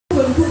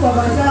book of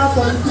Isaiah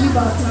 43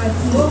 verse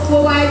 19. Gbogbo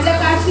wa jẹ́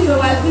ká ṣírò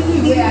wa sínú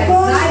ìwé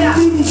Àìsáyà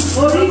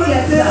orí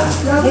kẹta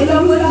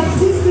elógójì.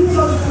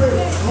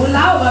 Òun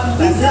là ó bá mi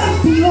He gbàdúrà. said,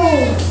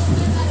 behold.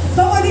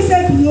 Somebody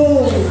said,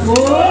 behold.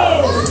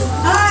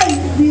 I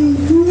will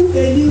do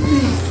a new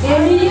thing.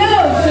 Èmi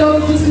yóò ṣe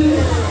ohun tuntun.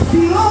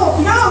 Behold,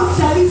 now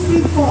shall he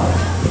speak forth.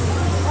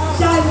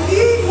 Shall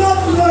he not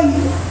know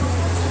it?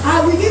 I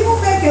will even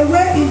make a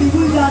way in the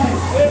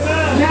wilderness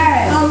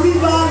Amen. and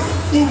rivers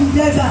in the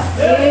desert.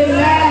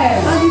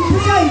 Amen. And the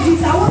prayer is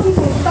this: I want you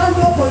to stand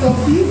up on your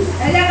feet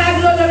Ẹ jẹ́ ká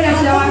dúró lórí and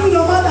ẹsẹ̀ wa. open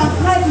your mouth and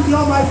cry to the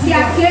Almighty Kí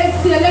a God. ké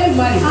sí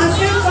Elédùmarè. And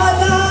say,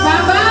 Father,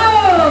 Bàbá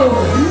o.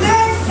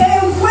 make a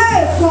way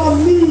for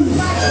me.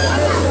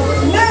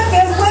 Make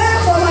a way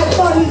for my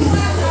family.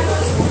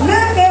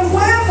 Make a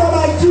way for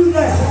my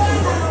children.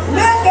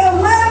 Make a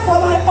way for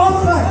my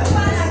husband.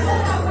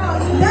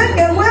 Make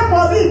a way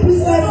for me,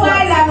 business. Wá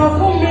ìlànà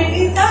fún mi.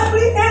 In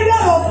every area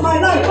of my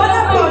life.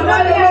 Ọlọ́run ọ̀dọ́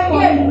ni ẹ kí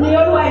èmi ní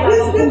olúwa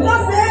This ìlànà fún mi. scripture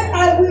says,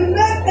 I will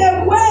make a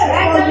way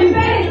for Ẹ̀sẹ̀ you.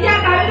 bíbélì tí a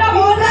kà ní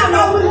lọ́wọ́ Father, ìlànà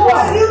I will fún do ọ.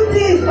 a new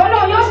thing.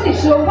 Ọlọ́run yóò sì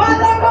ṣe òun.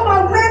 Father, come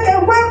and make a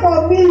way for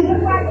me.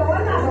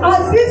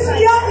 As this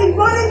year is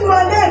going to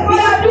an end, we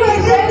are doing a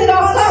new thing in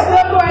our life.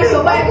 Please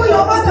open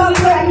your mouth and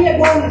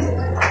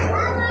pray.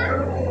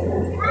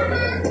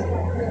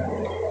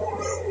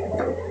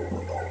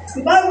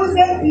 The Bible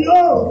says,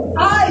 behold,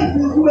 I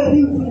will do a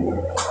new thing.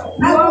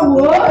 Wọ́n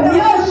wò ó ní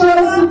oṣù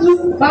tuntun.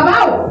 Bàbá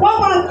o.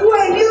 Come and do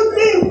a new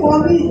thing for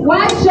me. Wá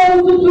ṣe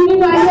ohun tuntun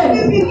nínú ayé Let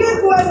mi. me begin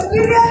to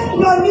experience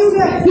your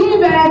newness. Kí n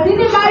bẹ̀rẹ̀ sí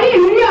ní máa rí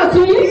ìrírí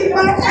ọ̀tun yìí. In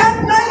my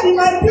effort, in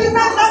my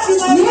business, that in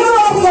my Nínú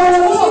ọ̀pọ̀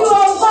nínú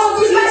ọgbọ́n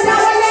tí bá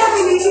dáwọ́lé.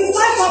 in the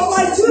life of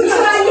my Nínú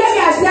children. ayé mi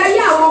àti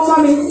ayé àwọn ọmọ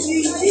mi. In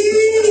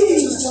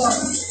Jesus'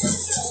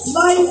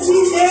 mighty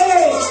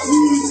name, we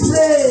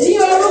pray. Ní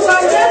orúkọ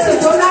Jésù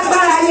tó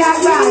lágbára ni a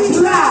gba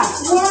àdúrà.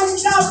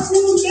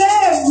 Wonderful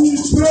name, we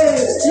pray.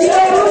 Ní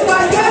orúkọ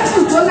Jésù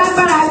tó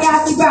lágbára ni a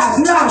ti gba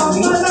àdúrà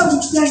mi. Father, we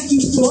thank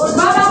you so much.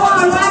 Bàbá wa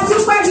ọ̀rọ̀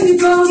adúpẹ́ gidi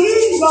gan.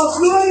 King of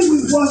glory, we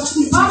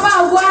worship. Ọba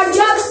ògo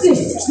ajọ́sìn.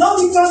 Lord,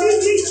 we commit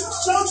this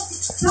short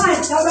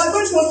time that we are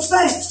going to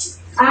spend.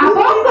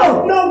 Àkókò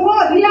Your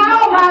word tí a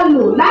ó máa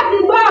lò láti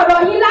gbọ́ ọ̀rọ̀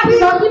yín láti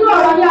lọ sínú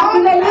ọ̀rọ̀ yín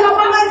àfilẹ̀ yín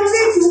lọ́wọ́.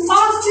 to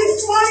us this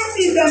morning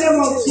in the name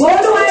of Jesus.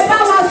 Olúwa ẹ bá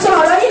wa sọ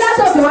ọ̀rọ̀ yín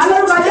látọ̀dọ̀ wá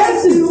lórúkọ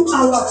Jésù.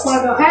 Our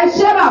Father, Ẹ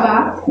ṣé bàbá.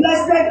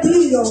 blessed be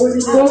your holy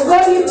name. Ògo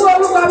ni fún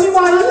orúkọ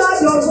mímọ́ yín.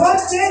 Your word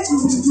says you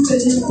will do a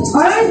new thing.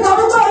 Ọ̀rọ̀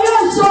ìsọ̀rúkọ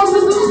yóò ṣe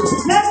ohun tuntun.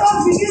 Let us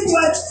begin to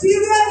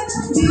experience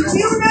the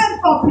newness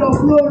of your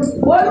glory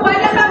Olúwa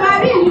jẹ́ ká máa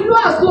rí ìrírí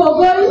ọ̀tun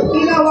ògo yín.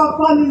 in our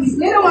family,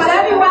 Nínú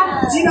mọ̀lẹ́bí wa,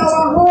 in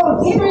our home,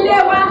 nínú ilé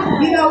wa,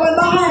 in our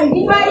life,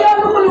 nínú ayé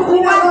olúkúlùkù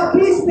in wa, our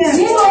business,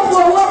 nínú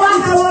okòwò wa,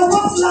 in our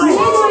work life,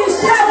 nínú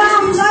iṣẹ́ wa,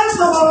 in the lives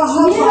of our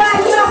nínú husband,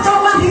 ayé ọkọ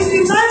wa, in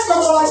the lives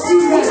of our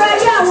children, nínú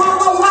ayé àwọn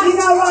ọmọ wa, in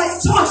our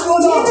church, oh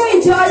Lord, nínú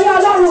ìjọ ayé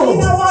Ọlọ́run,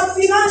 in our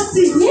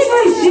finances. nínú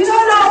ìṣúná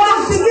náà wa.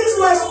 Begin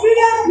to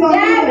experience your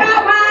Jẹ́ ká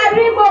newness. máa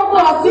rí gbogbo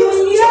ọ̀tun This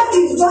yín. year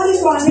is running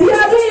to an Bí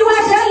end. ọdún yìí wá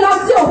ṣe ń lọ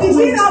sí òfin.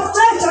 Begin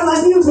afresh and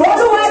anew.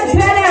 Olúwa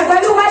bẹ̀rẹ̀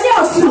pẹ̀lú wa ní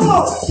ọ̀tun. So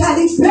shall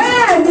it be.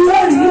 Bẹ́ẹ̀ ni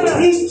ó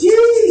rí. In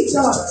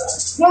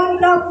Jesus'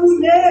 wonderful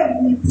name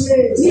we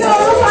pray. Ní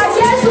orúkọ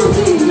Jésù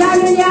ti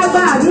ìyanu ni a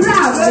gba àdúrà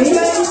mi.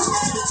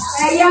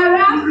 Ẹ̀yà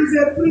ara, It is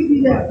a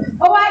privilege.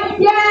 ó wá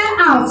jẹ́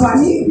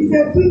àǹfààní. It is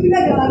a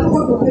privilege that I don't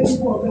want to take it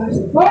for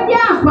granted. Ó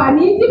jẹ́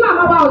àǹfààní tí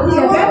màmá wa ò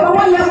tilẹ̀ fẹ́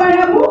fọwọ́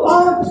yẹpẹrẹ mú.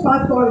 All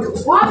pastors.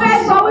 Wọ́n fẹ́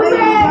sọ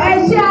wípé ẹ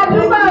ṣé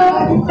àdúpẹ́ o.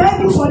 Thank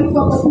you for this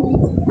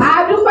opportunity.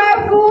 Àdúpẹ́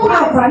fún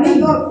àǹfààní.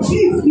 Lord,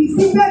 please be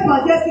seated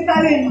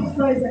majestically in His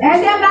presence. Ẹ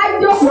jẹ́ ká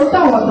jókòó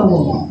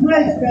tọ̀wọ̀tọ̀wọ̀.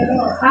 Praise the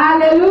Lord.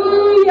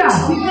 Hallelujah.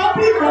 The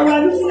topic that we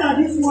are looking at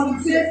this morning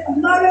says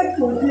marriage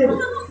today.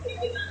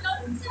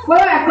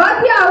 Gbogbo ẹ̀kọ́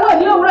tí àwọn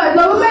òní òwúrọ̀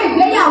ìjọ wípé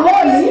ìgbéyàwó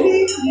òní.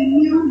 The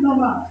new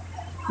normal.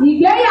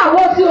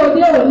 Ìgbéyàwó tí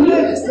òde òní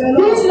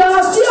ti lọ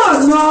sí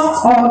ọ̀nà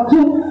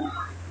ọ̀tun.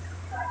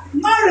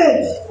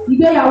 Marriage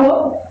Ìgbéyàwó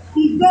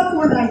is not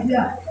one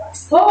idea.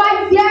 ó wá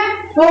jẹ́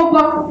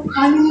ogun.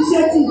 An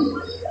initiative.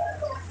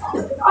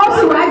 Ó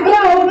sì wá jẹ́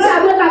ohun tí a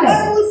gbé kalẹ̀.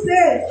 The Bible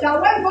says that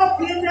when God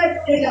created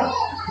Adam,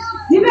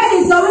 Bíbélì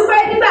sọ wípé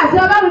nígbà tí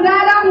Ọlọ́run dá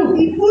Ádámù,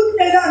 He put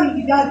Adam in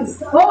the garden.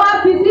 ó wá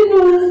fi sínú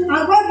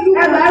And God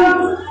looked ẹgbẹ́ at ẹran.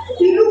 it.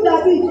 He looked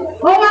at it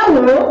Ó wá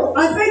wò ó.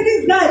 and said,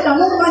 this guy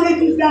cannot manage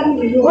this garden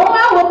Ó alone.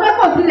 wá wò ó pé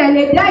kò tilẹ̀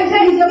lè dá iṣẹ́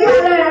He ìṣe needs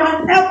fúnra rẹ̀. an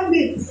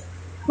helpmate.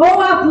 Ó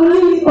wá fún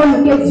ní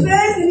olùkejì.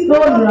 Says in the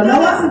book of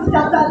Genesis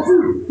chapter 2.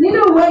 Nínú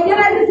ìwé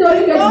Jẹ́nẹ́sísì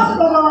orí kejì. Most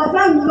of our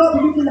time will not be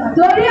looking at it.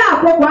 Torí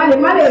àkókò a lè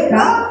má lè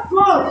kà.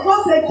 God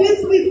caused a deep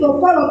sleep to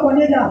fall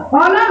upon Adam.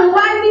 Ọlọ́run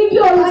wá ní kí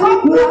And olùkọ́ He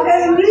kú. took a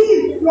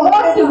rib from Ó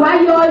sì Adam. wá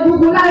yọ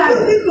egungun lára He rẹ̀.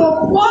 used it to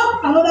form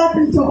another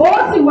creature. Ó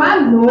sì wá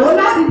lò ó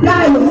láti dá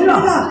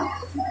ẹlòmíràn.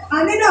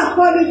 And Adam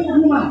called it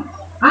woman.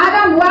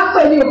 Ádámù wá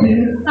pè ní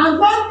obìnrin. And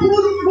God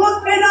put both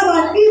Adam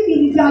and Eve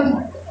in the garden.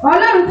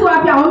 Ọlọ́run tí wàá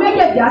fi àwọn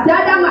méjèèjì àti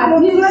Ádámù àti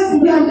nínú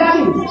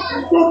dání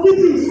To keep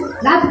it.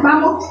 láti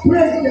pamọ́.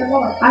 Praise the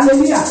Lord.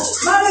 Hallelujah.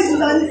 Marriage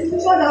is an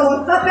institution that was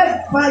started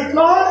by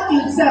God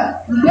Himself.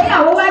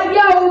 Ìgbéyàwó wá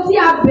jẹ́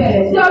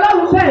bẹ̀rẹ̀ tí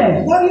Ọlọ́run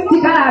bẹ̀rẹ̀ ti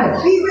kára rẹ̀.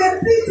 It's a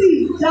pity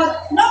that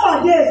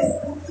nowadays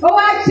Ó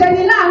wá ṣe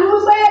ni láàánú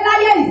pé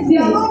láyé we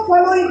ìsìn. are not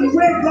following the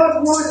way God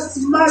wants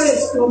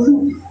marriage to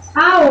look.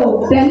 A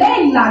ò tẹ̀lé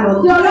ìlànà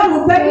tí Ọlọ́run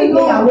fẹ́ kí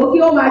ìgbéyàwó kí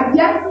ó máa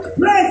jẹ́.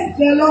 Praise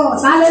the Lord.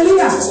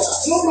 Hallelujah.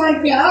 Don't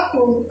mind me, I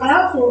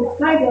have to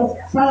kind of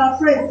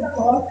paraphrase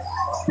because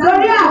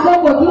Torí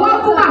àkókò tí wọ́n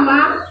fún màmá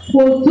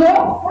kò tó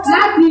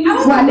láti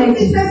wà let me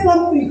lẹ́yìn. say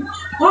something.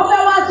 Wọ́n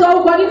fẹ́ wá sọ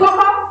orúkọ ní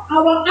kọ́kọ́.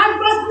 Our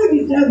adversary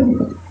the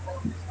devil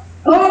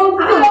Ohun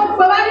tí ó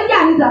pe wá níjà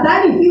ní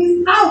Sàtánì. is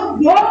out Ó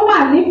there. wà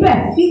níbẹ̀.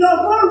 He does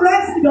not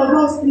rest, he does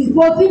not sleep.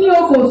 Kò sí ní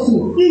oko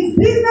sùn. His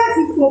business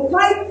is to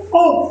fight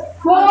us.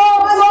 Gbogbo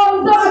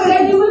ohun tó ṣe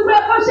ni wípé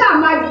kó ṣáà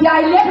máa ja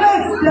ilé.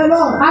 Praise the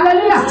Lord.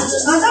 Hallelujah.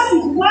 And that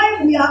is why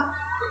we are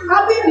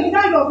having the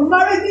kind of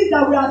marriages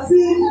that we are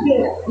seeing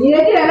today.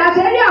 Ìrètí rẹ̀ la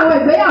ṣe rí àwọn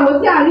ìgbéyàwó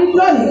tí a rí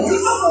lónìí.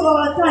 Because of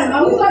our time,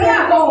 I will say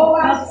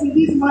that in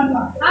this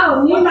manner. A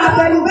ò ní máa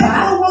fẹnu Let's bà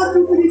á. go 1,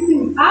 2, 3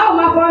 things. A ò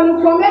máa fọnu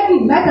kọ méjì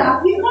mẹ́ta.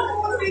 The first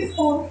one is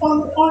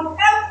on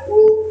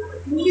every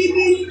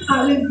living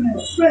arrangement.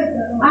 Praise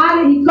the Lord.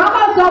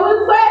 Ìkọ́kọ́ sọ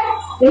wípé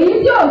èyí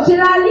tí ò ṣe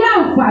ra ní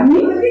àǹfààní.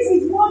 And this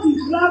is what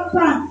is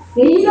rampant.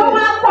 Èyí ló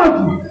wá pọ̀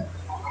jù.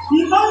 The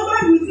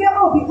husband will say,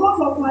 oh, because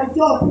of my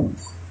job.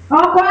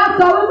 Ọkọ á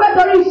sọ wípé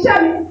torí iṣẹ́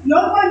mi. The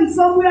husband is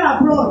somewhere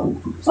abroad.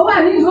 Ó wà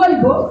ní ìlú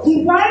òyìnbó. The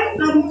wife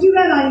and the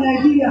children are in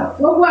Nigeria.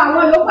 Gbogbo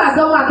àwọn yòókù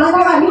àtọwọ́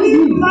àtọwọ́ wà ní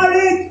ìlú yìí.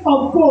 Marriage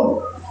of phone.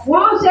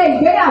 Wọ́n ń ṣe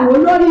ìgbéyàwó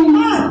lórí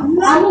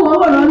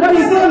amúhànwòrán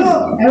lórí fóònù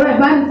ẹ̀rọ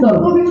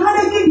ìbánisọ̀rọ̀. To be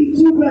managing the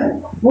children.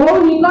 Òun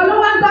nìkan ló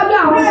wá ń tọ́jú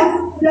àwọn ọmọ. Praise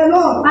the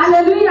Lord.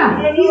 Hallelujah.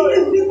 It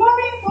is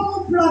becoming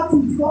common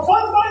practice for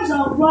husbands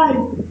and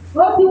wives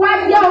Ó ti wá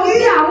jẹ́ ohun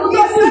tí àwọn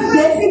tó sì ṣe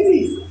separate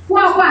cities. fún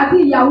ọkọ àti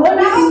ìyàwó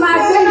láti máa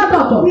gbé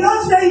lọ́tọ̀ọ̀tọ̀. We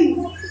all say it.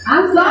 À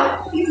ń sọ.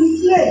 If we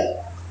say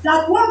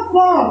that one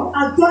God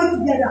has joined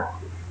together,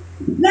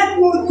 let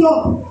no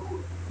job,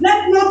 let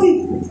nothing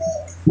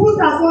put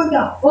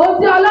asunder. Ohun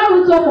tí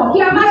Ọlọ́run so pọ̀ kí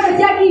a má ṣe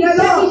jẹ́ kí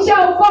iṣẹ́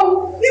okòwò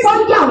kó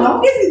jà wọ́n.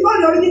 This is not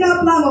the original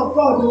plan of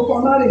God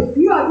for marriage.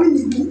 You agree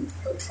with me?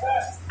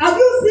 Have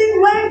you seen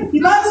when the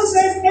Bible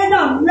says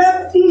Adam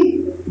left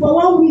Eve for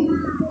 1 week?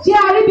 Ṣé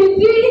a rí ibi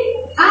tí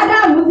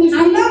Ádámù ti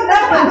fi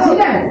Éfà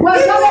sílẹ̀ wọ́n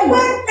Even sọ́wọ́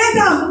when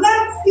Adam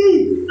left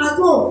Eve at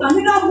home and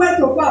Adam went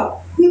to farm,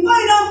 before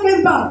Adam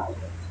came back,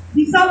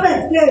 the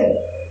serpent came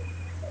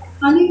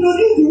and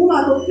introduced the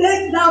woman to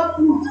take that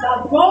fruit that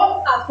God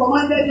has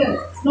commanded them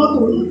not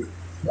to eat.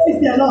 Praise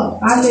the Lord.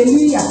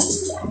 Hallelujah.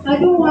 I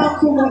don't have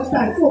so much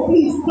time, so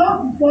please don't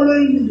be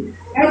following me.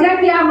 Ẹ jẹ́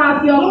kí a máa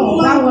fi ọkàn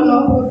bá wọn lọ.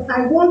 I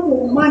want to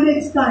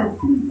manage time,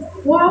 please.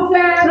 Wọ́n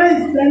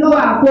fẹ́ lo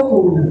àkókò.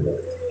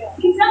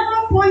 The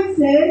second point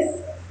says,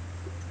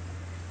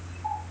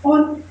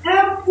 on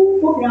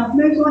every, okay, I've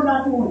mentioned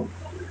that one,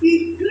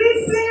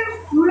 increasing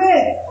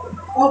rate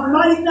of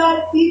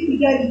marital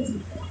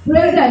infidelity.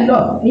 Praise the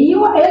Lord. Èyí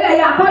wọ́n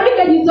eléyà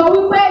àkọ́ríkèjì sọ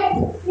wípé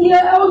iye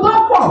ohun tó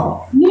pọ̀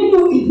nínú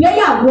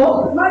ìgbéyàwó.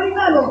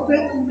 Marital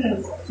unfaithfulness.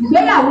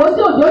 Ìgbéyàwó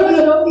tí òjò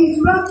lóyún Is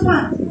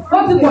rampant. ó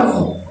ti pọ̀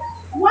jù.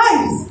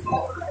 Wives.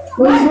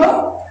 Òyìnbó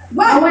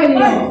àwọn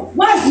ènìyàn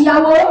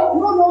ìyàwó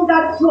no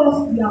longer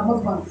trust their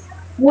husbands.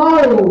 wọn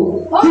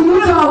ò tìlú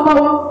sọ ọkọ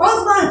wọn.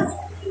 Husbands.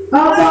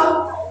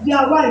 Ọkọ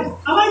Their wives.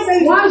 Am I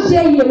saying? wọ́n ṣe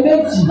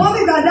iyèméjì Mommy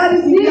and daddy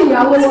sí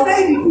ìyàwó wọn.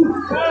 saying the truth.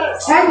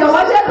 Ẹ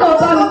jọ̀wọ́ ṣé kò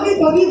tọ́ ni. Talking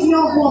to this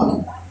young one.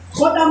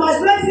 But am I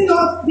blessing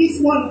us this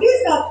one?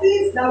 These are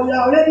things that we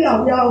are already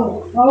aware of.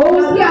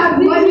 Òun tí a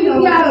ti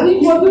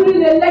fojú rí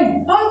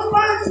lélẹ́yìí.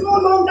 Husbands no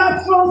longer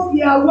trust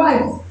their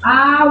wives.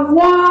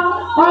 Àwọn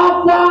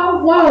ọkọ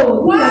wọn ò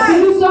tilẹ̀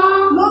tìlú sọ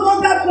No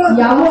longer trust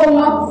ìyàwó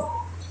wọn.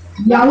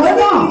 Ìyàwó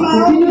náà kò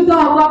tìlú sọ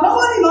ọkọ.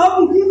 Ọkọ ni màá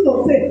fi kí n tò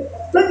sè.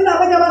 Lójú náà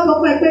wọ́n bá sọ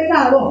fún ẹ pé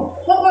káàárọ̀.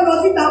 Kọ́kọ́ lọ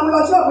síta mo lọ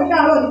ṣọ́ọ̀bù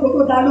káàárọ̀ ní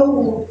kókó da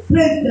lóhùn.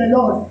 Praise the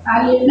Lord.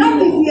 That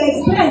is the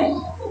extent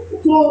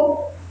to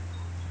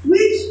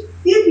which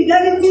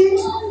infidelity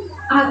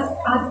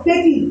has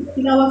taken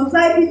in our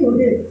society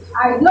today.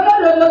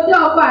 Àìdólódodo tí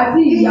ọkọ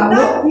àti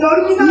ìyàwó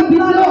ibi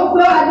tí ó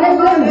gbé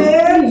adéjọ́nì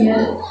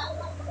nìyẹn.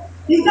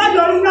 Is that the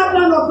original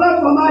plan of God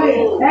for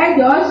marriage? Ẹ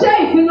jọ̀ọ́ ṣé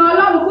ìpinnu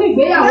Ọlọ́run fún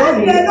ìgbéyàwó When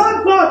rèé? the Lord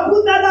God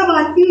put Adam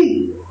and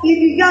Eve in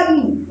the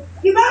garden,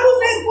 the Bible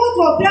says both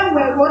of them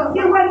were what?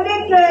 They were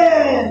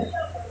naked.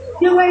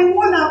 They were in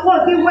one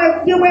accord.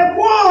 They were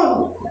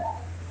born.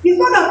 It's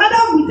not that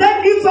Adam will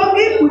tell him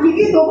something, we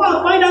begin to go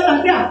and find out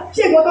and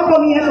say, she got up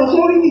on me and was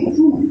showing it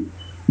true.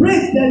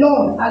 Praise the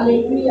Lord.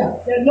 Hallelujah.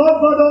 The Lord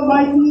God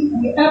Almighty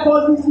will help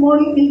us this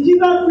morning in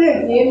Jesus'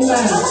 name. Amen.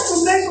 I want to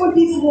mention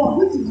this one,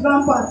 which is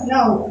rampant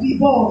now,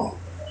 divorce.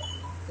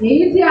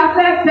 Èyí tí a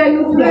fẹ́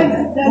fẹnu fẹ̀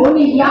òun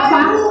ni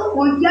ìyapa.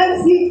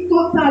 Condemns it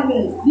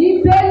totally.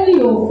 Bíbélì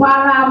ò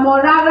fara mọ́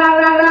rárá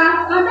rárá.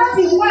 And that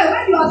is why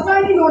when you are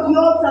standing on the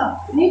altar,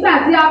 Nígbà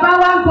tí a bá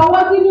wá ń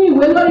fọwọ́ sínú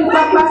ìwé lórí when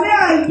pápá. you say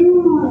I do,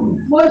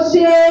 Mo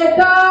ṣe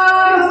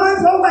tán. you are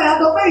so by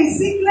your in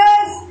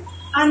sickness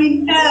and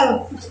in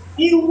health,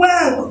 in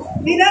wealth,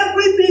 in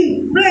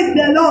everything. Praise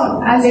the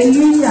Lord.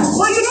 Hallelujah.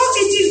 But you know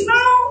it is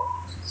now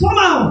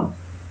somehow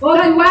Ó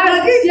ti wá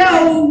jẹ́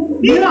ohun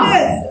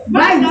mìíràn.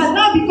 Mine has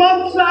now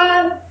become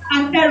trial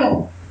and error.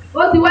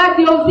 Ó ti wá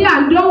di ohun tí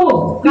à ń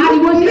dánwò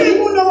káriwo You ṣe.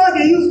 even know what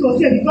they used to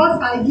say because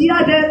I hear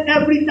them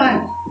every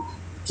time.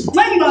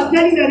 When you are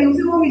telling them, you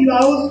say, "Mommy, you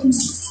are old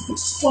school.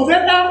 For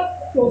better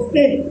to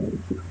stay,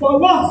 for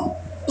worse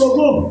to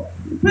go."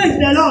 Praise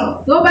the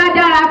Lord. Tó bá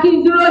dára kí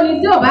n dúró ni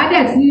tí ò bá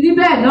dẹ̀ sí rí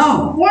bẹ́ẹ̀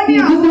náà. Wọ́n ní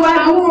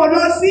àwọn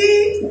ọ̀dọ́ sí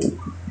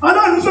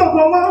Ọlọ́run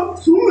ṣògo wọn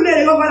sùúrù lè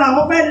lọ́gbọ́n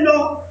làwọn fẹ́ lọ.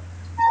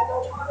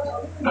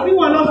 Àbí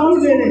wọn lọ sùúrù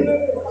lè lè.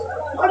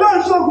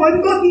 Ọlọ́run ṣògo ní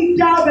tó ti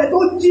ja ọbẹ̀ tó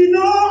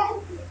jiná.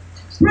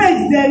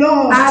 Praise the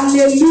Lord.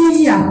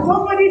 Hallelujah.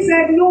 Somebody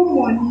said no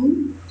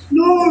money,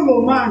 no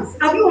romance.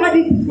 Have you heard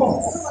it before?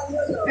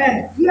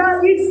 Yeah,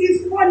 it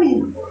is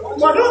funny.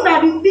 But those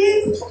are the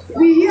things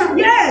we hear.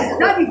 Yes,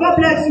 Daddy, God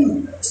bless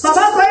you.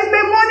 Baba sọ pé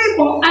money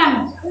for hand,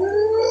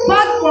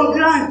 bad for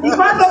grant.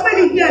 Ìgbà tó pé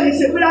ní díẹ̀ lè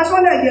ṣèpínlẹ̀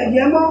aṣọ́lẹ̀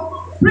yẹ̀yẹ́ mọ́.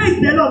 Praise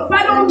the Lord.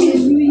 Pardon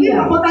me.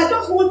 But I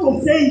just want to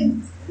say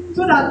it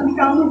so that we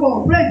can move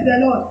on. Praise the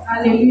Lord.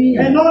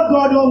 Hallelujah. The Lord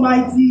God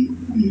Almighty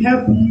will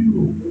help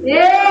you.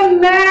 Amen.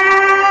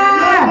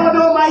 The Lord God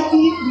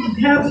Almighty will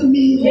help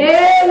me.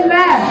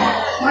 Amen.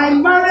 My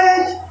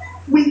marriage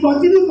will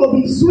continue to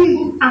be sweet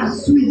and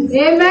sweet.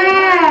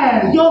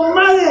 Amen. Your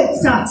marriage,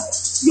 sir,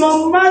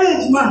 your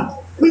marriage, man,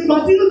 will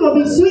continue to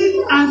be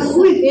sweet and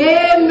sweet.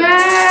 Amen.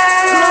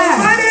 Your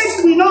marriage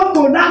will not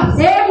collapse.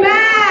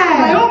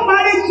 Amen. My own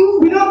marriage too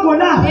will not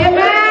collapse.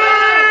 Amen.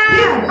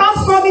 These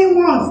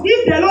upcoming ones,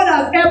 if the Lord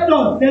has helped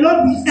us, the Lord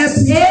will help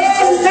you.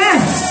 Amen.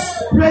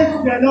 Praise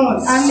the Lord.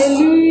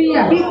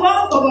 Hallelujah.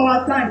 Because of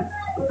our time,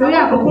 we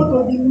are going to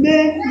the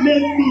main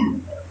thing.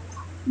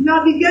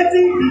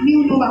 Navigating the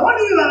new number. What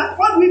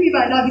do we mean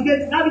by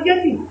navigating?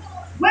 Navigating.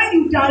 When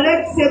you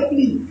direct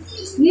safely.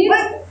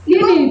 Kí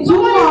ni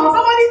ìtumọ̀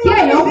kí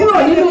èèyàn kúrò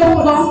nínú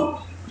ọkọ̀?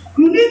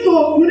 You need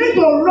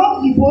to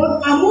rock the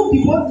boat and move the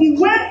boat the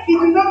way it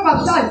will not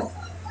capsize.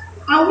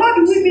 And what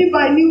do we mean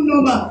by new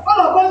normal? All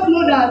of us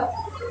know that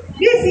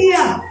this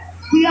year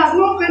we have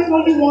not faced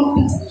only one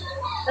piece.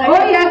 Ó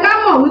yẹ ká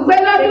mọ̀ wípé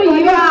lọ́dún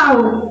yìí wà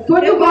ó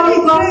tójúkọ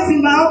orúkọ. The place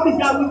in my office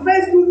that we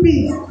face two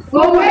peace.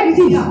 Ohun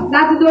méjì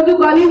láti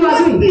dojúkọ nínú ọdún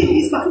First yìí. peace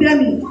is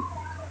pandemic.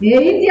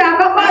 Èyí tí a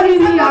kọ́kọ́ rí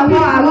ni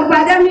àwọn àrùn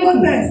pandemic.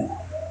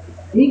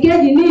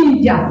 Ìkejì ní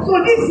ìjà. So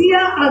this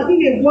year has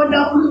been a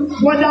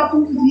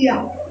wonderful year.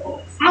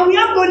 And we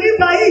have to live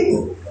by it.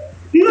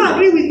 Do you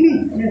agree with me?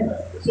 Yes.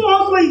 So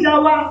also is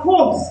our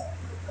hopes.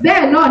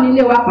 Bẹ́ẹ̀ náà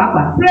nílé wa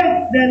pàápàá.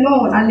 Praise the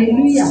Lord.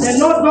 Hallelujah. The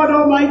Lord God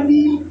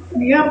Almighty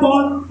will help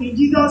us in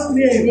Jesus'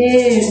 name.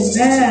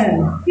 Amen.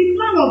 The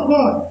plan of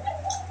God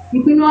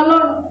Ìpinnu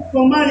Ọlọ́run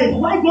for marriage.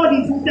 Why God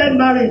instituted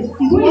marriage?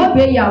 Is fún what?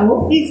 ìgbéyàwó.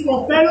 Is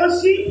for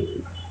fellowship,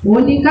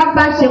 Òun ni ká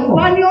bá ṣe pọ̀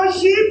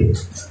companionship,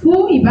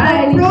 fún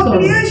ìbáraẹnisọ̀rọ̀.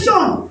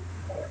 procreation.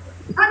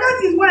 And that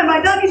is why my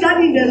daddy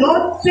in the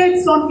Lord said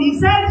something. He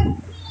said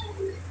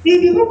in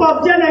the book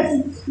of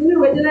Genesis,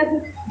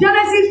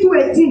 Genesis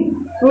 2:18.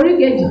 Orí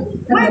kejì.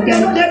 When the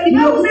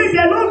Bible says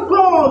the Lord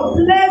God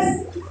bless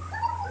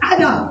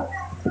Adam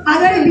and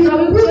then be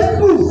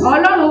fruitful,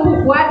 Ọlọ́run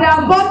bùkún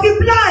Ádámù.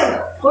 multiply,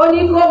 Ó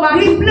ní kó máa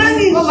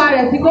replenish, kó máa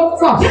rẹ̀ sí kó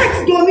pọ̀.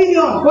 take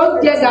dominion. Ó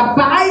jẹ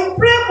gàba. I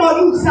pray for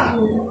you, sir,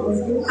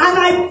 and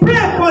I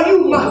pray for you,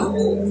 ma.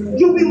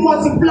 You will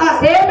multiply.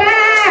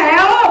 Amen. Ẹ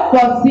ó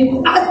pọ̀ sí.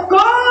 As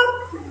God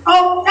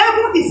of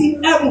heaven is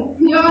in heaven,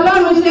 Ni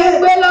Ọlọ́run ṣe ń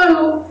gbé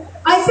lọ́run.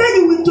 I say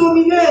you will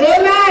dominate.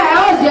 Amen. Ẹ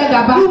ó jẹ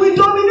gàba. You will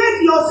dominate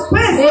your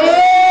space.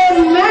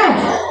 Amen.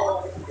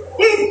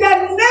 In the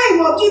name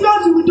of Jesus,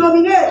 you will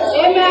dominate.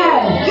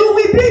 Amen. You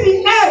will be the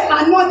head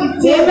and not the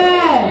tail.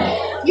 Amen.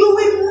 You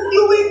will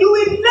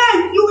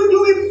lend.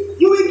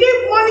 You will give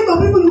money to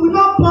people you will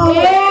not borrow.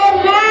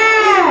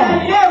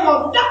 Amen.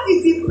 That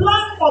is the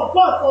plan of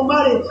God for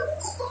marriage.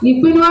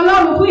 Ìpinnu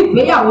Ọlọ́run fún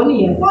ìgbéyàwó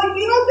nìyẹn. But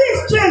you know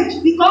things change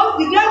because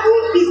the devil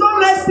is not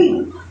resting.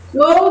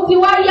 Òun ti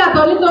wá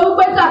yàtọ̀ nítorí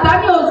pé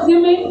Sàtánì ò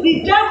sinmi. The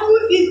devil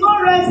is not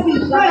resting.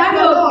 Sàtánì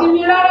ò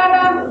sinmi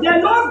rárá. The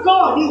Lord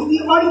God is the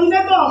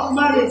originator of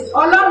marriage.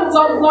 Ọlọ́run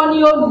gangan ni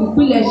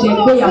olùpilẹ̀ṣẹ̀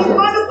ìgbéyàwó. The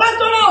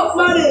manufacturer of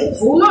marriage.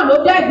 Òun náà ló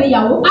dá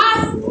ìgbéyàwó.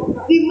 As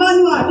the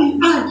manual in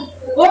hand.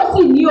 Ó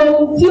sì ní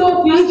ohun tí ó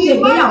fi ń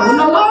ṣègbéyàwó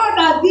lọ́wọ́. God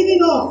has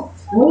given us.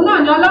 Òun náà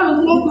ni Ọlọ́run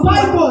ti To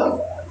guide us,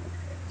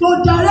 to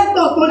direct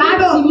us, to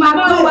lead us. láti máa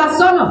tọ́ wa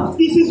sọ́nà.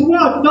 This is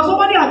word. Does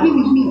somebody agree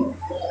with me?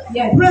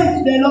 Yes.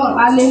 Praise the Lord.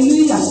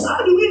 Hallelujah. How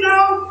do we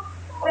now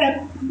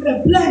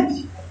blend?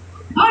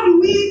 How do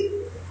we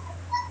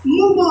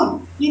move on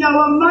in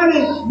our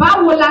marriage?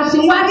 Báwo la ṣe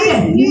wá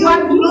tẹ̀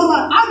níwájú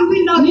How do we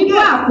nínú navigate?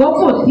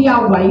 àkókò tí a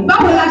wà yìí?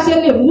 Báwo la ṣe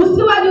lè mú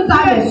síwájú ta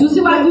rẹ̀ sún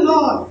síwájú?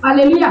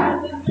 Hallelujah.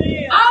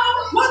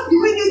 What do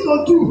we need to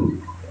do?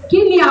 Kí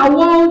ni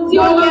àwọn ohun tí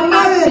ó yẹ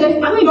ká ṣe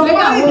fún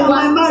ìgbéyàwó wa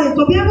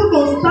To be able to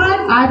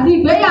stand àti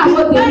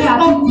ìgbéyàwó tèmi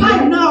àti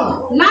tìrẹ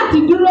láti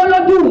dúró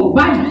lójú wò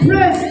báyìí?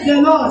 praise the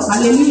Lord.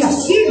 Hallelujah.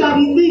 These are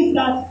the things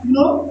that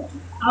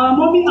our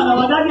mommy and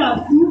our daddy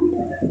have put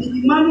in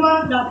the manual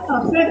that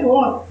have said to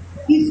us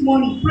this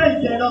morning. Praise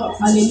the Lord.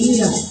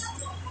 Hallelujah.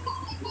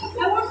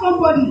 I want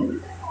somebody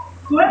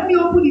So let me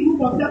open the book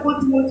of 2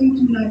 Timothy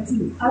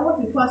 2:19. I want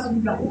to pass you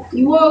that.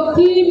 Ìwọ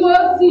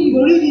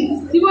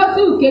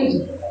Tímótì kejì.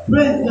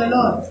 Praise the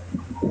Lord.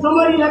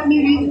 Somebody let me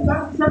read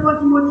 2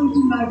 Timothy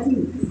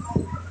 2:19.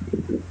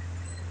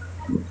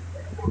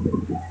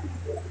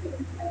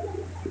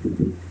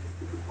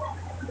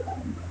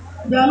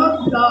 They are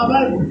not in our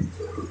Bible.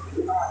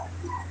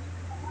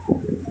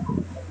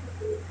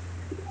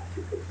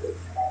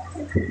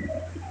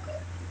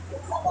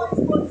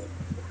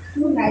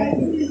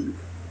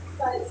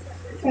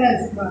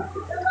 Yes, ma'am.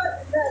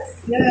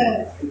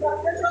 Yes.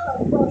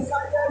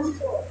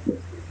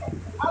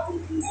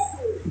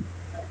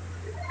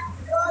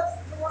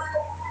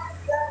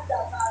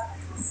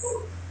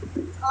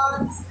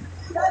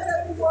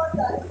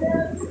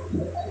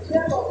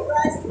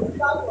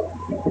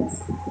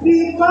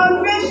 The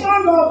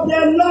foundation of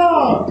the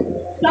Lord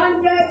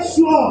standeth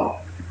sure.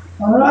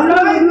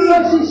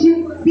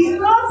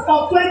 Because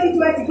of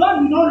 2020,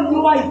 God will not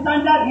renew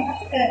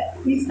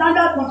his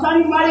standard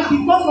concerning marriage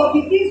because of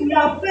the things we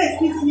have faced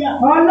this year.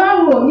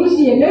 Ọlọ́run ò ní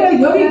ṣe èlérí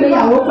lórí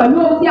ìgbéyàwó pẹ̀lú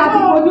ohun tí a ti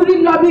fojú rí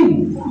lọ́dún yìí.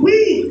 We,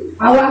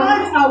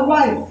 husband and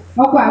wife,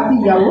 ọkọ àti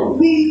ìyàwó.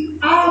 We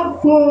have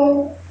to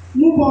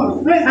move on.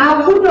 A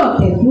gbúdọ̀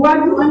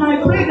tẹ̀síwájú. And I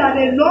pray that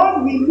the Lord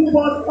will move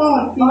us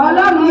on.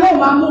 Ọlọ́run yóò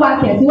máa mú wa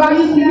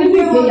tẹ̀síwájú sí nínú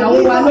ìgbéyàwó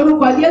wa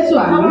lórúkọ Jésù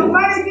àmín. Our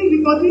marriages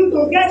will continue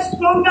to get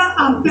stronger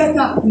and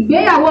better.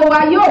 Ìgbéyàwó wa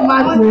yóò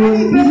máa gbòòrò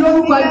sí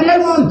lórúkọ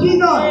Jésù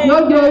lójoojúmọ́. We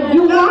are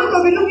going to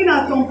be looking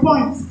at some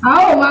points. A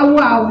ó máa wo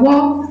àwọn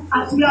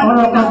as we are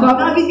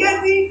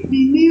navigating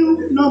the new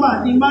normal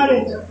in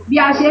marriage. Bí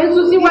a ṣe ń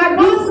sún síwájú.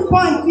 The first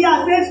point we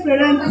are saying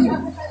parenting.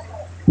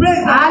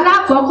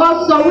 Alákọ̀ọ́kọ́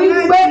sọ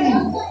wípé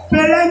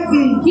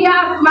kí a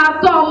máa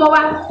tọ́ ọmọ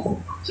wa.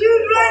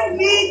 Children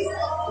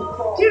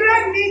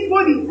need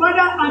both the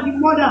father and the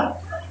mother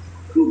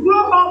to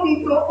grow up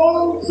into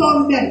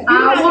wholesome men.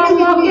 Àwọn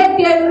ọmọ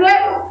kékeré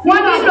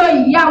wọ́n nílò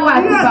ìyá wọn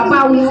àti bàbá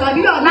wọn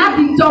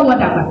láti tọ́ wọn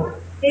dàgbà.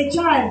 A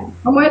child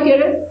ọmọ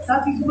kékeré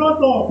that is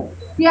brought up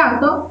tí a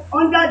tọ́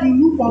under the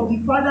roof of the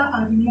father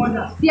and the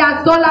mother. Tí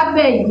a tọ́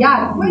lábẹ́ ìyá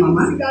àti màmá. When you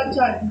see that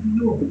child, you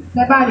know.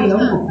 Bẹ́ẹ̀ rè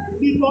ọmọ.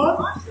 Because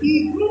he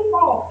grew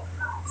up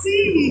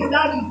seeing his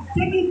daddy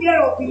taking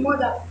care of the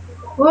mother.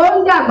 Ó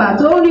ń dàgbà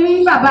tó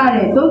rí bàbá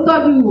rẹ̀ tó ń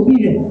tọ́jú òbí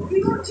rẹ̀.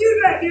 Because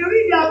children dey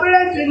read their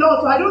parents a lot,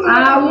 so I don't know.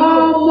 Àwọn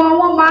ọmọ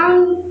wọn máa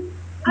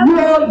ń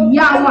wo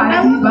ìyá wọn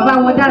àti bàbá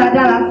wọn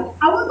dáradára.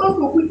 I want us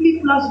to quickly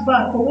flash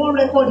back for one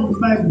record in the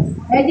Bible.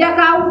 Ẹ jẹ́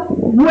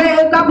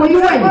ká bojú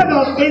wẹ̀yìn. The record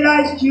of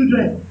Eli's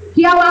children.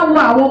 Kí a wá wo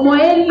àwọn ọmọ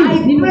Élì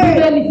nínú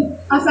Bíbélì.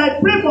 As I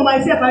pray for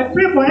myself, I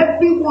pray for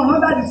everyone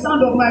under the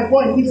sound of my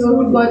voice. This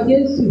orúkọ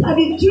Jésù. And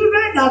the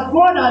children that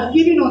God has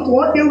given unto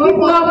us, they will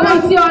give us. Ọmọ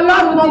tí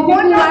Ọlọ́run ti fi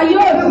fún wa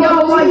yóò jẹ́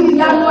ọmọ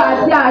ìyanu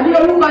àti àní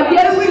orúkọ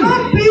Jésù.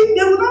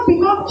 They will not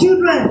become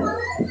children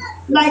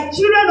like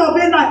children of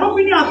Eli,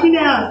 opening and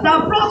Phinehas that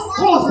brought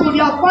forth to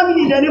their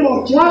family in the name of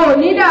Jesus. Wọn ò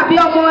ní dàbí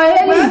ọmọ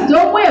Élì tó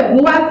mú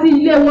ègún wá sí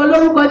ilé wọn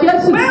lórúkọ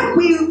Jésù. When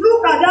we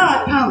look at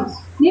that account.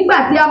 Nígbà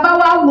tí a bá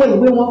wá wo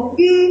ìwé wọn.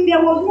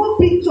 There was no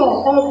picture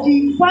of the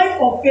wife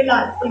of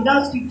Eli in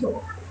that scripture.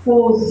 Kò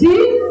sí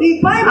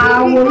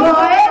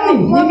àwòrán Élì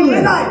nínú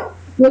rẹ̀.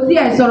 Kò sí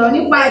ẹ̀ sọ̀rọ̀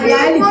nípa ìyá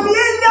Élì. Mommy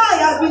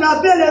Eli has been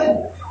available.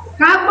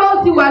 Kápẹ́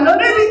ó ti wà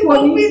lórí ìkò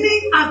ní. Maybe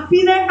and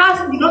Phinehas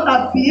did not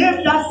have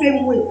behaved that same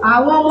way.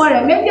 Àwọn ọmọ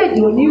rẹ̀ méjèèjì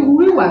ò ní wú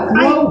ìwà tí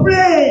wọ́n. I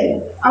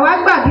pray. Àwa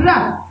gbàdúrà.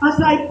 As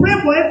I pray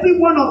for every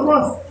one of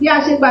us. Bí a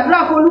ṣe gbàdúrà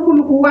fún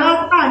olúkúlùkù wa.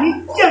 Ní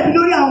jẹ̀bi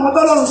lórí àwọn ọmọ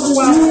tọ́lọ́run fún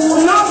wa. You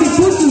will not be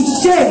put to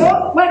shame.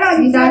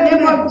 In the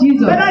name of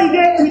Jesus. Whether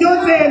you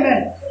don't say amen.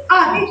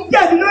 Ní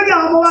jẹ̀bi lórí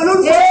àwọn ọmọ wa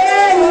lórúkọ.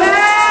 Amen.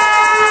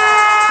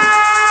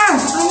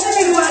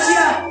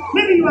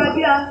 Maybe you are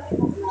there.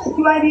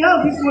 You are in the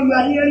house this one, you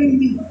are hearing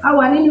me. A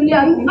wà nínú ilé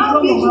àti ìgbọ́n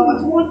mọ̀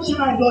with one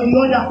child or the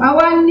other.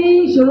 Àwa ní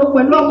ìṣòro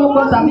pẹ̀lú ọmọ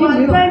kan tàbí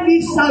mìíràn.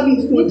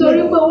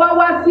 Nítorí pé wá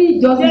wá sí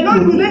ìjọsìn. The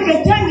Lord will make a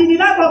change in the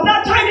life of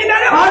that child in the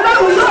name of Jesus.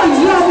 Ọlọ́run yóò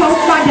yí ọmọ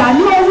padà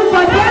ní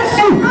orúkọ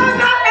Jésù.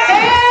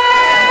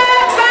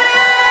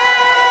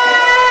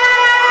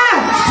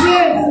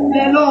 Praise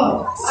the Lord.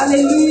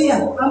 Hallelujah.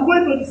 I'm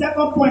going to the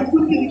second point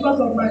quickly because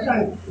of my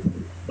time.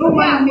 Don't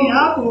mind me, I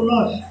have to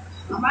rush.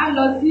 Màmá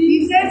lọ sí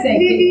ìṣẹ̀ṣẹ̀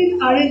living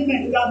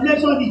arrangement. We have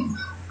mentioned it.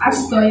 A ti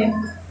sọ yẹn.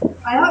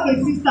 I have a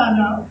sister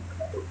now.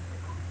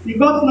 They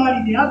got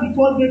married. They have the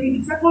first baby.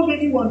 The second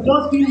baby was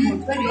just few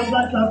months when the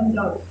husband traveled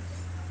out.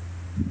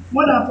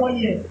 More than 4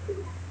 years.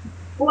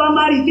 Ó wá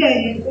marry there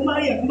yẹn. Ó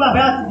marry ẹ̀ fún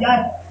bàbá àti ìyá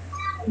ẹ̀.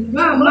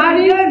 Ìgbà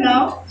marry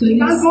now. To his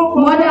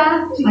mother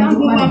and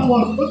father.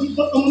 Ó ti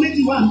tó ọmọ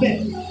méjì wà ń bẹ̀.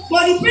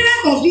 For the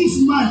parents of this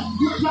man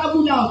who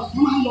traveled out,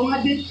 wọ́n máa ń lọ wá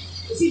dé.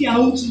 See their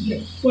own children.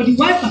 For the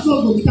wife at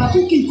home with her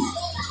 2 kids.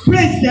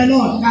 Praise the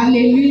Lord.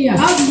 Hallelujah.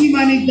 How do we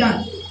manage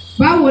that?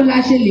 Báwo la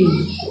ṣe lè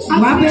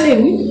wá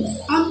bẹ̀rẹ̀ wí?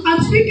 I'm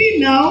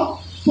speaking now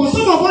for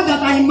some of us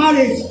that are in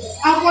marriage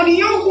and for the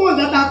young ones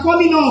that are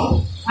coming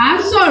up. À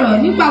ń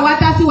sọ̀rọ̀ nípa wa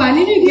tá ti wà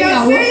nínú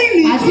ìgbéyàwó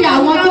àti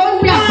àwọn tó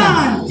ń dàgbà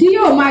tí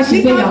yóò máa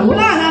ṣègbéyàwó. We can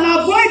plan and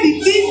avoid the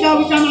things that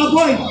we can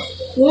avoid.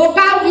 Ó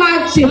ká máa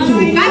ṣètò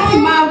láti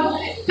máa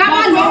ká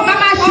má lọ ká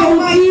má ṣe ohun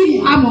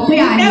tí a mọ̀ pé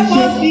à ń Help ṣe.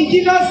 us in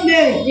Jesus'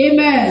 name.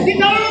 Amen.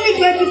 Deuteronomy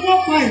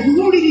 24:5. We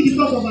won't read it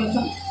because of our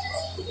time.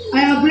 I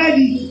have read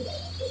it.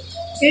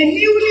 A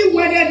newly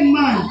wedded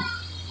man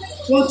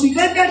was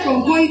prevented from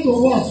going to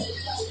work.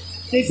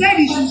 They said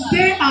he should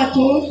stay at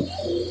home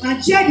and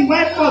cheer the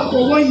wife up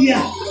for 1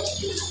 year.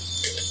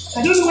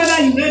 I don't know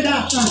whether you read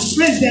that.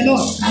 Praise the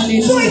Lord.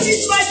 Hallelujah. So it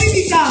is my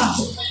biblical.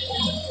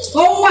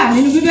 Ó wà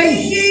nínú Bíbélì.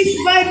 It is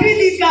my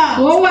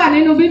biblical. Ó wà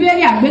nínú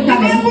Bíbélì The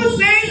àgbékalẹ̀. Bible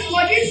says,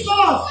 for this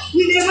cause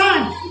will a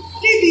man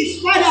leave his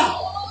father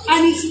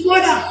and his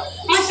mother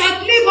and shall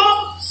cleave up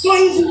to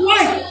his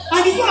wife,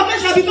 and the two of them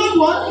shall become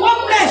one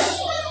flesh.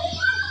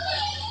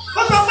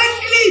 Ó sọ pé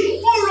cleave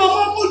ó rọ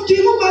ọmọ kó di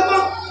imú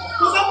kankan.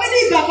 Ó sọ pé ní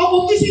ìgbà kan kò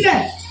fi sílẹ̀.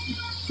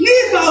 Ní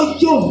ìgbà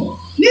òjò,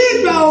 ní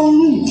ìgbà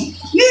òòrùn,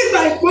 ní ìgbà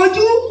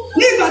ìpọ́njú,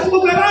 ní ìgbà tí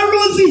gbogbo ẹ̀ bá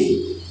rosy.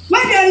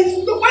 When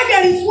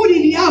there is food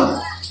in the house,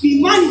 the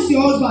man is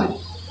your husband.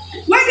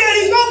 When there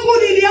is no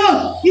food in the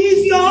house, he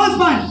is your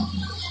husband.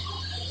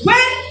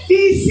 When he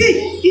is sick,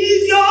 he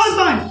is your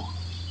husband.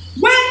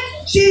 When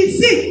she is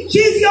sick, she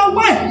is your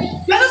wife.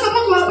 You are not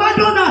supposed to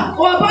abandon her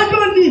or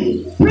abandon him.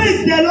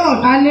 Praise the Lord.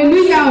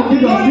 Hallelujah,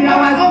 òkúdọ̀ fira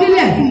wa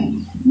sílẹ̀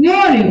ní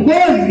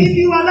òrèkóòrè. If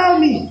you allow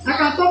me, I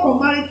can talk on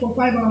marriage for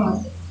 5 hours.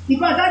 In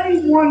fact, that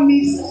is one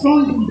me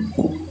strongly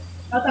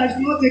that I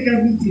should not take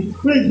everything.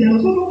 Praise the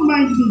Lord. So don't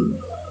mind me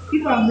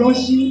if I'm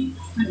rushing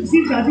and it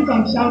seems as if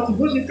I'm shouting.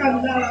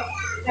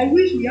 I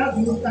wish we have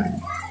no time.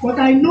 But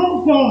I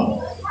know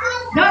God,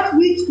 that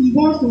which He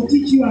wants to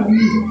teach you and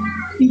me,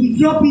 He will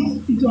drop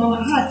it into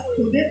our hearts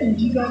today in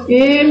Jesus'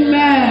 name.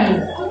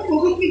 Amen. So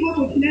quickly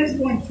go to the next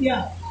point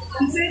here.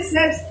 He says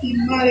sex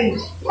in marriage.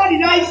 What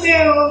did I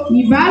say? Oh?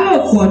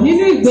 Ìbálòpọ̀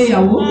nínú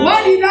ìgbéyàwó.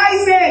 What did I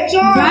say,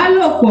 John?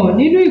 Ìbálòpọ̀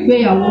nínú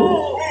ìgbéyàwó.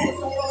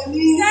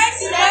 Sex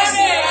in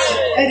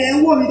marriage. And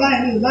then what did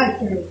I mean? Like,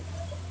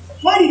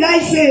 what did I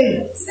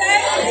say?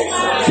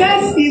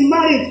 Sex in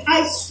marriage.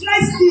 I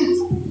stressed it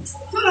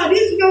so that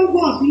these young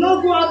ones will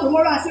not go out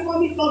tomorrow and say,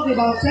 "Mommy talked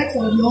about sex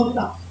on the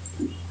altar."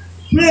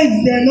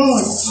 Praise the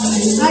Lord.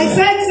 I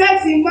said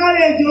sex in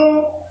marriage,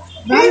 oh.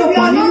 If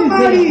you are not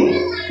married,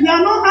 we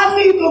are not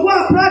asking you to go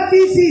and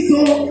practice it,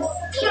 oh.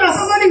 So that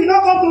somebody will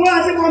not come to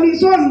us and say, "Mommy,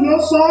 so you know,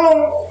 so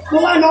go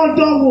and not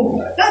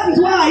do." That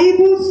is why I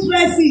even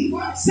stress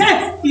it. Sex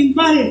in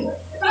marriage.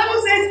 The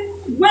Bible says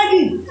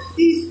wedding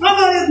is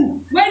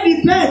honorable when the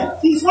bed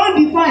is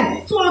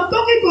undefined. So I'm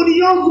talking to the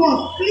young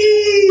ones.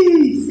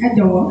 Please, Ẹ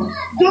jọ̀wọ́.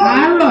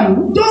 Àárọ̀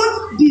yìí. don't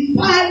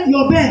defile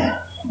your bed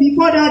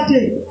before that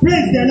day.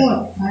 Praise the Lord.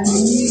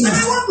 Hallelujah. And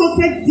I want to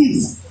take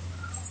this.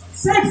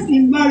 Sex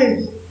in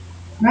marriage,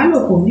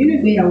 Ìbálòpọ̀ nínú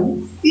ìgbéyàwó.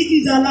 it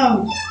is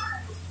allowed.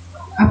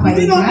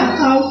 Is it not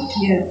allowed?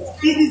 Yes.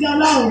 It is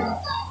allowed.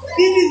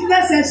 It is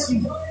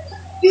necessary.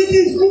 It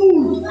is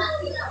good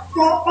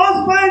for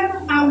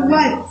husband and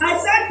wife. I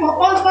said for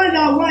husband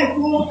and wife.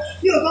 Oh,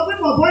 you are talking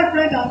for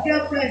boyfriend and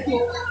girlfriend.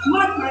 Oh,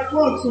 mark my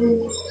words.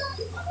 Oh,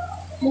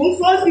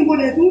 most person go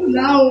dey do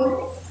now.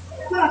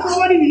 So that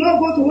somebody will not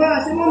go to where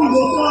I say, "Mommy,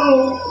 go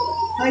so."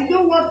 I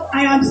know what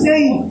I am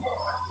saying.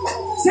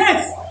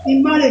 Sex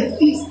in marriage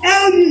is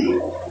healthy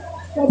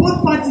for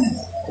both parties.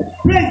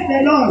 Praise the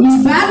Lord.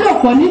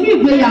 Ìbálòpọ̀ nínú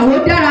ìgbéyàwó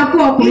dára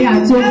fún ọkùnrin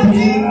àti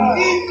obìnrin.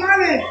 In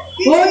marriage,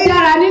 Ó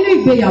dára nínú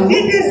ìgbéyàwó.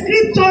 it is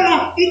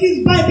scriptural. It is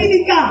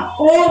biblical.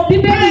 Ó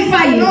Bíbélì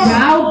fàyè gbà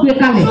ó gbé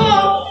kalẹ̀. So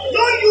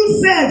don't use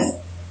sex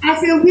as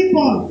a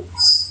weapon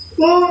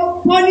to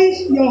punish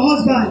your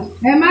husband.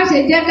 Ẹ má ṣe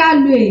jẹ́ ká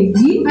lo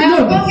èyí I am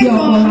lòdì sí talking to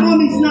ọkọ my wa.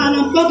 mommies now and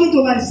I'm talking to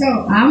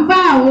myself. À ń bá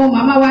àwọn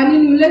màmá wa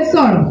nínú ilé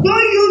sọ̀rọ̀.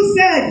 Don't use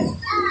sex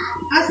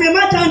as a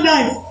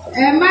merchandise.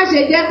 Ẹ má ṣe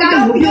jẹ́ ká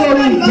lò bí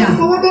ohun ìjà.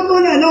 Owó tó tó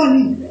lẹ̀ náà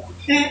ni.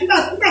 Nígbà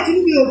tí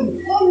níbi òòlù,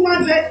 ó ń wá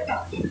fẹ́ tà.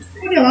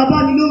 Ó lè wá bá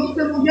mi lórí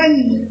pé mo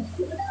yẹ́yìn mi.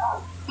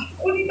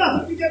 Ó nígbà tó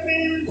fi jẹ́ pé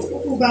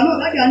ògbà náà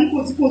láti àní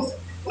kòtíkòtì.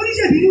 Ó ní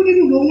ṣèbí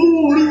nínú lòun ń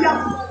orí yá.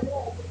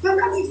 And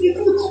that is the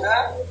truth.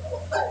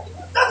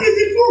 That is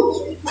the truth.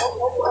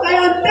 But I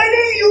am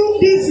telling you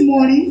this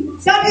morning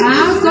that it À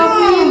ń is sọ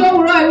fún yín wrong.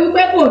 lówùúrọ̀ yìí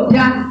wípé kò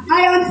dáa.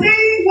 I am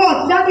saying what?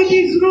 That it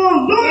is wrong.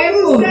 Don't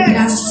use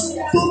sex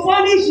to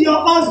punish your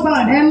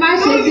husband. Ẹ má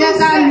ṣe Don't jẹ́ use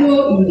ká sex lo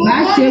to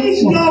punish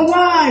ìbáṣepọ̀ your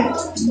wife.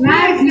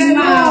 láti Praise the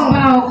máa Lord.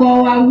 bá ọkọ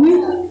wa wí.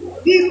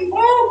 The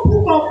whole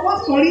book of 1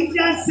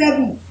 Corinthians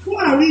 7. Go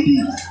and read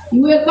it.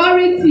 Ìwé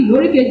Kọ́ríńtì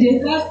oríkeje.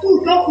 Verse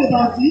 2 talks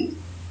about it.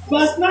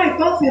 Verse 9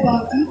 talks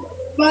about it.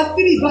 Verse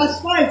 3, verse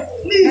 5.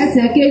 Please.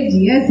 Ẹsẹ̀ kejì,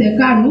 ẹsẹ̀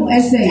karùn-ún,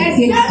 ẹsẹ̀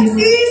Except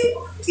ìkeje. if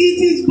it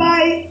is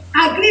by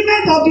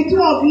agreement of the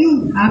two of you.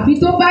 Àfi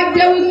tó bá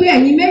jẹ́ wípé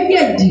ẹ̀yin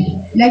méjèèjì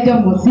lẹ́jọ́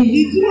mọ̀ sí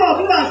i. The two of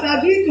you have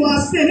agreed to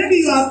abstain. Maybe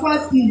you are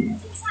fasting.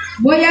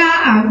 Bóyá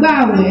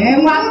àgbààwẹ̀ ẹ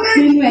wá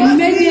nínú ẹ̀yin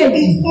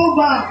méjèèjì. It's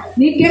over.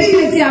 Ní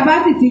kété tí a bá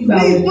sì ti gbà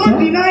Please wẹ̀ don't tán.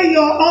 deny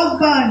your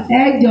husband.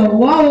 Ẹ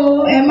jọ̀wọ́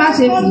o, ẹ má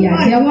ṣe fìyà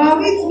jẹ wọ́n.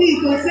 Permit me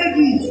to say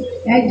this.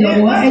 Ẹ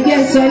jọ̀wọ́, ẹ jẹ́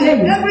sọ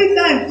eléyìí. Every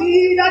time tí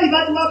dáàdì bá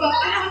ti wá bá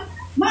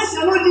man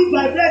shall not live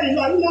by bread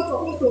alone. You not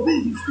supposed to be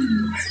in the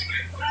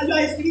spirit. You are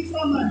a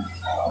spiritual man.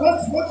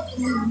 What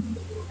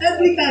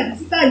Every time,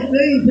 sister is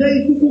praying.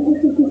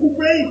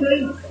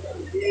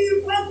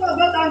 The pastor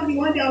got angry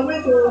one day. I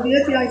went to the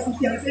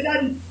APICC and said,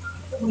 Daddy,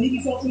 mo ní kí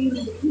sọ fún yín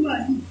nínú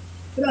àdí.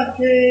 Ó dà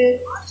pé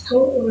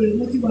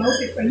mo ti wà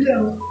ókè pẹ̀lú ẹ̀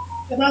o.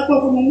 Ẹ bá gbọ́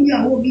pé mo mú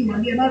ìyàwó mi wà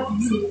ní ẹ má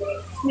bìí o.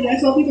 Mo lè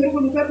sọ fún mi pé mo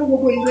fẹ́ kó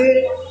gbogbo ìwé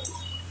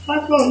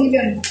pásítọ̀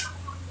nílẹ̀ ni.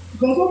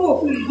 Ìgbọ̀n tó mọ̀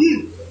fún ìdí.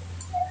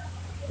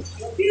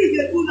 This is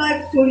a true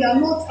life story. I'm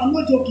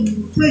not joking.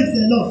 Praise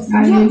the Lord.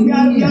 We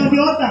are the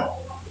altar.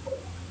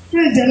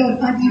 Praise the Lord.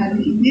 And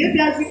the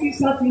APICC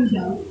sat him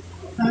down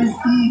and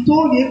he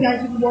told the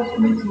APICC what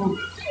went wrong.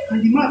 And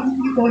the man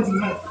quickly called the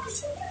wife.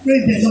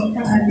 Praise the Lord.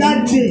 And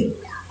that day,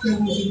 there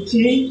was a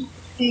change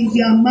in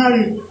their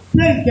marriage.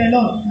 Praise the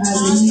Lord.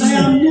 I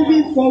am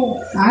moving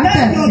forward.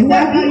 Let your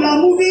that you are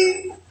moving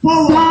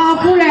forward.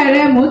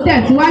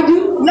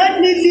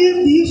 Let me leave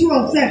the issue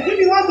of sex. If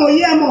you want to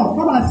hear more,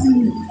 come and see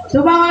me. Tó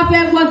bá wá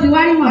fẹ́ gbọ́ sí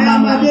wárí màmá wa. I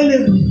am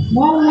available.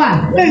 Wọ́n wà.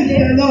 Praise the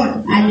Lord.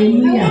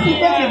 Hallelujah. I want to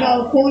talk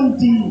about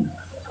bonding.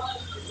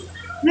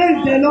 Praise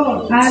the Lord.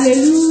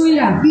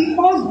 Hallelujah. The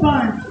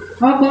husband.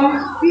 Ọkọ.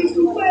 Is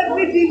to do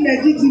everything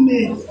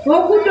legitimate. Ó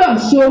gbúdọ̀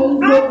ṣohun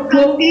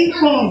gbogbo.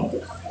 Income.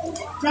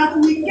 That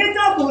we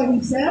cater for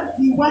himself,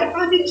 the wife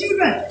and the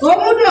children. Ó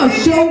gbúdọ̀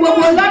ṣohun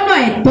gbogbo lọ́nà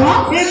ẹ̀tọ́.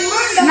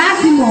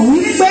 Láti mọ̀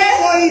wípé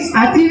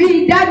àti rí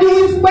i dájú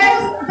wípé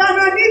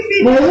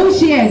òun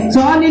ṣe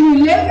ẹ̀tọ́ nínú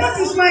ilé. That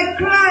is my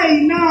cry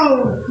now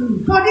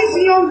for these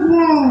young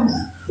ones.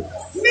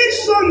 Make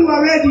sure you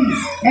are ready.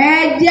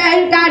 Ẹ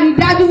jẹ́ ká rí i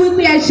dájú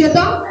wípé ẹ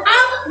ṣetán.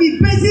 Have the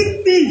basic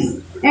things.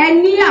 Ẹ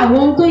ní àwọn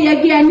ohun tó yẹ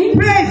kí ẹ ní.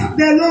 Praise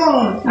the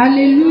Lord.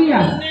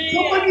 Hallelujah.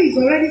 Somebody is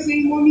already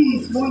saying mommy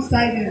is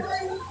one-sided.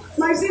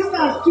 My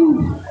sisters too.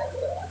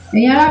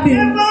 Ẹ̀yin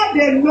arábìnrin. Whatever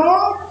the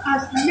Lord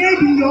has laid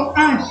in your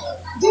hands,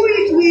 do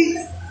it with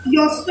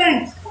your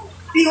strength.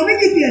 Èèyàn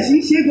méjì tí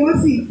ẹ̀sìn ṣe gan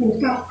sí ipò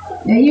ká.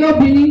 Ẹ̀yin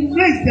obìnrin.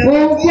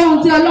 Ohunkóhun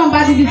tí Ọlọ́run bá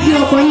ti di sí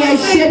ọkọ yẹn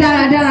ṣe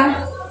dáradára.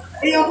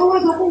 Èèyàn kan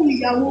wọ́n sọ fún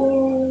ìyàwó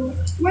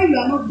when you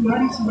are not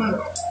Buhari to wife,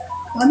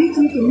 I need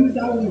you to use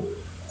that word.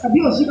 Àbí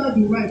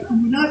Ọ̀ṣínbàjò wife,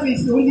 you now say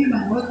it's only my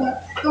husband.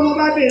 Tọ́mọ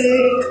bá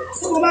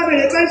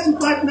bèrè fẹ́ǹsì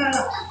partner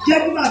jẹ́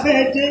kí bàbá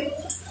ẹ dé.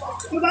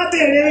 Tó bá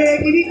bèrè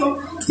kìíní kan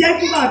jẹ́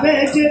kí bàbá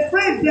ẹ dé.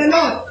 Praise the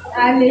Lord.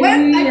 Hallelujah.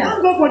 When I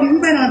can't go for the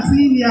women I'm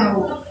seeing here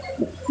o.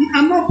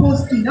 I'm not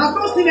boasting. I've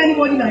not seen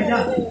anybody like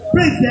that.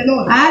 Praise the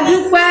Lord. A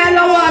dúpẹ́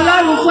lọ́wọ́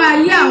Ọlọ́run fún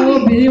ayé àwọn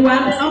obìnrin wa.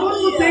 I'm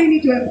also saying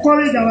it to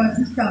encourage our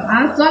sisters. À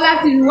ń sọ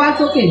láti ru wá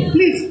sókè.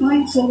 Please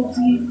find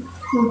something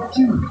to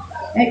do.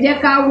 Ẹ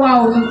jẹ́ ká wá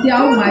ohun tí a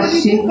ó máa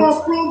ṣe. The book of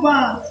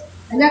Proverbs.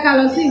 Ẹ jẹ́ ká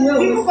lọ sí ìwé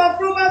òwe. The book of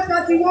Proverbs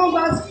 31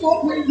 verse 4.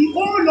 The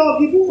whole of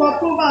the book of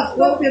Proverbs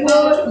talks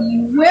about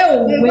ìwé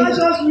òwe. A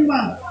virtuous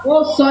woman. Ó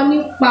sọ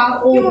nípa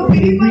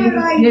obìnrin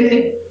rere.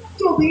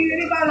 Tí obìnrin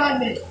rere bá ra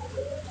lẹ̀.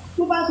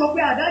 Tó bá sọ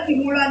pé àdájì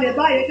mo ra lẹ̀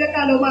báyìí jẹ́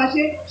ká lọ máa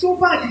ṣe tó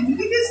bàjẹ́ ní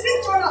dídí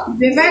scriptural.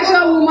 The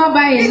virtuous woman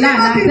buy a land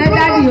and said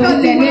daddy ó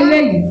tẹ̀lé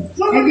lẹ́yìn.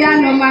 Ẹ jẹ́ á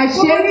lọ máa ṣe.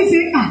 Somebody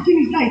say kí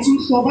ni láì tún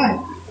sọ báyìí.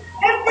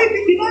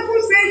 Everything the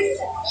Bible says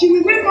she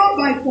will wake up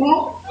by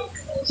 4.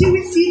 She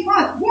will see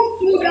her go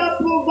through that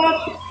proverb.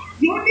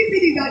 The only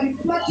thing is that the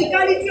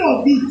practicality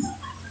of it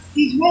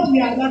is what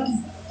we are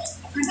lacking.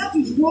 And that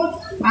is what.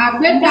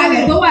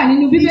 Àgbékalẹ̀ tó wà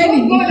nínú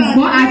Bíbélì ní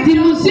ṣùgbọ́n àti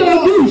mú sí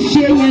ojú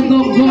ìṣe yẹn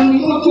gangan ní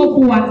kókó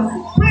fún wa.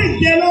 Praise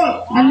the Lord.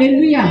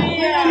 Hallelujah.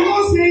 I'm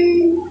not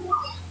saying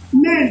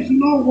men should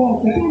not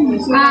work.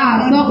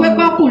 Sọ pé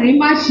kọkùnrin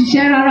má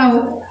ṣiṣẹ́ rárá o.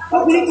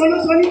 Ọkùnrin kan ló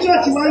sọ ní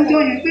church wa ń jọ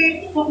yẹn pé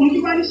ọkùnrin tó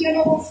bá níṣẹ́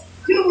lọ́wọ́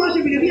tí ó wọ́n ṣe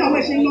bèrè bí àwọn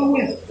ẹ̀ṣẹ̀ lọ́wọ́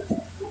ẹ̀.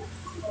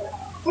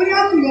 Ó ní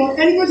àtúnyọ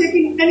ẹni tó ṣe kí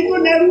ẹni tó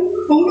lẹ́rú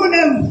òun ló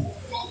lẹ́rù.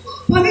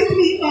 Permit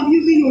me if I'm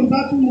using Yoruba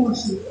too much,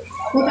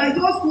 but I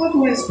just want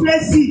to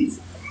express it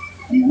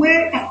the way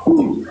I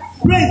could.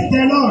 Praise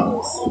the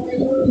Lord.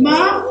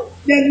 Ma,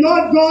 the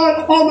Lord God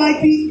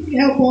Almighty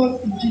help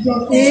us in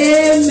Jesus'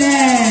 name.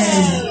 Amen.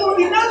 So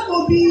it has to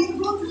be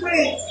good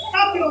way.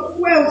 Have your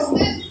wealth.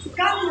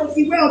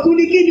 Ìwé ọ̀tún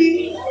ní kíni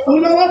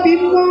olówó fi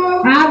ń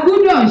mọ́. A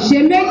gbúdọ̀ ṣe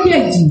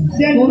méjèèjì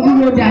kó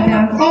dúró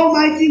dáadáa.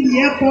 Almighty will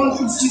help us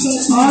in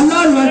Jesus' name.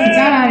 Ọlọ́run ọ̀sìn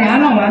kára rẹ̀ á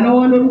ràn wá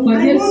lọ́wọ́ lórúkọ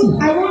Jésù.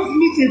 I want to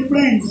meet a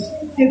friend.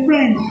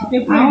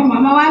 Àwọn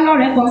màmá wa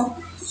lọ́rẹ̀ẹ́ kan.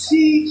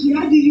 She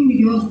had the you with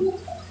your husband.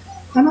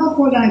 And I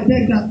called her, I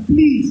begged her,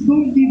 please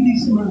don't leave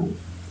this man.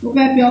 Ó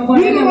fẹ́ fi ọkọ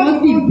rẹ̀ lọ́wọ́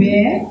sí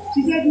bẹ́ẹ̀. She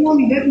said,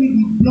 Mommy, let me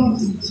be blunt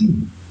with you.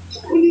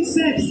 Only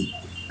sex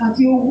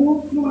àti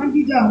owó ló máa ń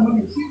díjà àwọn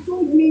ẹ̀. She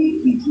told me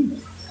the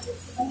truth.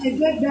 And I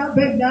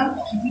begged her,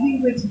 she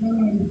didn't wait to know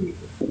anything.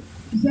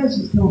 She said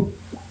she's done.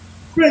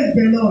 Praise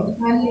the Lord.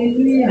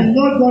 Hallelujah. And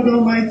Lord God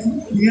Almighty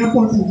will help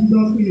us in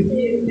Jesus'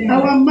 name.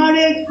 Our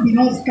marriage will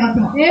not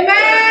scatter.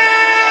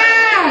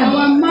 Amen.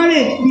 Our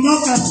marriage will not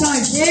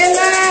capsize.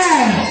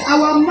 Amen.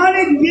 Our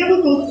marriage will be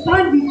able to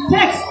stand the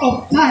test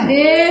of time.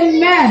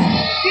 Amen.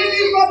 It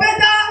is for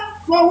better,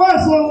 for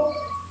worse.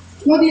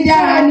 Ó ti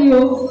dára ni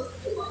o.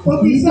 Ó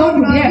ti sọ́kù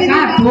díẹ̀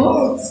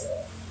káàtó.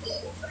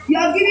 You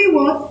are giving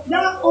what?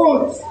 That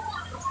oath.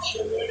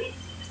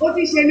 Ó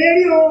ti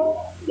ṣèlérí o.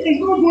 It's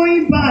not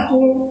going back.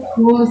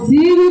 Kò sí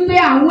wípé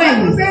àwọn ẹ̀yìn.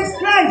 Bible says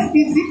Christ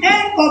is the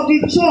head of the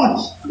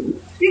church.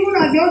 Even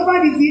as the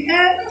husband is the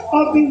head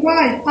of the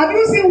wife. Have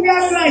you seen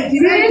where Christ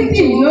is the head of the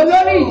Kristi church?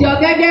 lolórí ìjọ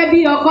gẹ́gẹ́ bí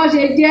ọkọ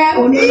ṣe jẹ́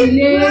olórí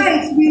ilé. If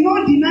Christ will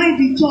not deny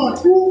the church,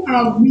 who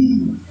are we?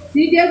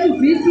 Tí Jésù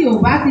Kristi ò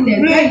bá tilẹ̀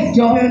fẹ́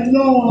ìjọ, The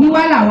Lord. kí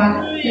wá là wá?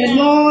 The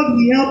Lord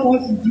will help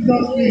us in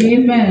Jesus'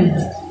 name. Amen.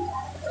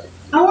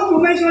 I want to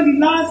mention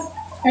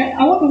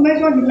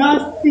the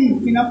last thing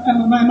in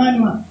my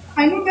manual.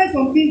 I noted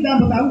some things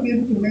down, but I won't be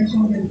able to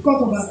mention them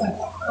because of our time.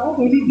 I want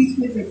to leave this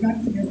place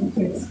exactly as it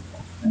is.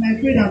 And I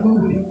pray that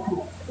God will help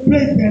you.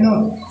 Praise the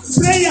Lord.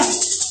 Prayer.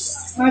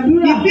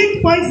 The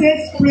big point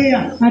says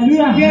prayer.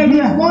 There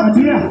is one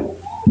thing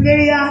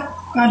prayer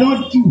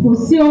cannot do. Kò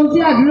sí ohun tí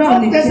àdúrà ò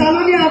lè ṣe.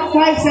 Thessalonians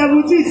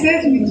 5:17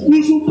 says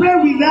we should pray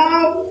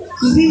without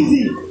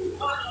ceasing.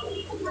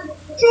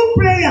 Through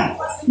prayer,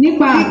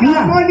 Nípa we àdúrà,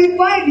 can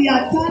modify the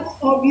attacks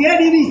of the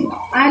enemy.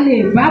 a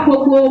lè bá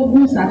gbogbo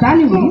ogun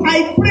Sàtánì wí.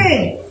 I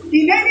pray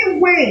in any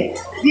way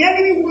the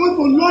enemy wants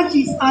to launch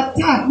his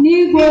attack.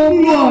 Ní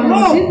gbogbo ọ̀nà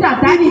tí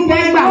Sàtánì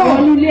fẹ́ gbà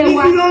wọnú ilé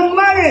wa. Into your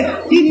marriage,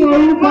 into your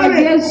orúkọ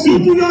marriage, Jésù.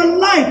 into your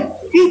life,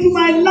 into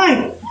my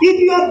life,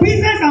 into your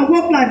business and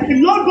work life. The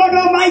Lord God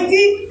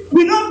Almighty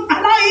will not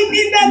allow it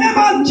in the name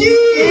of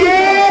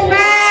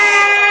Jesus.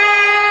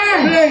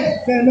 Amen. Praise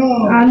the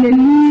Lord.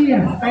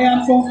 Hallelujah. I am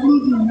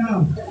concluding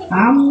now.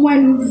 À ń mú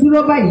ẹnu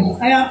dúró báyìí.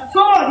 I am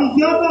God is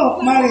the author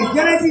of marriage.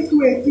 Genesis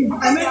 2:18.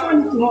 I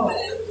mentioned it to us.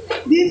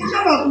 The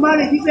institution of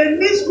marriage is a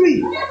mystery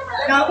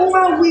that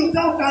human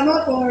wisdom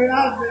cannot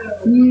unravel.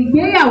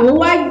 Ìgbéyàwó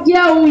wa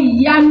jẹ́ ohun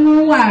ìyanu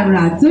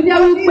àrà tó jẹ́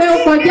wípé ó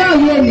kọjá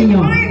òye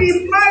ènìyàn. Why the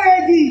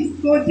marriages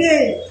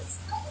today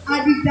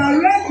are the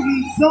direct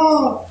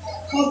result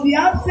of the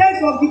absence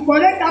of the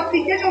correct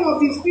application of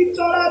the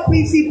scriptural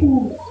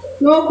principles.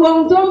 Gbogbo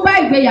ohun tó ń bá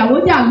ìgbéyàwó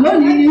jà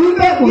lónìí ni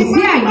wípé kò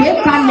sí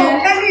àgbékalẹ̀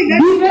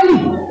Bíbélì.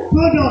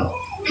 Product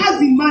has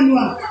the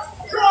manual.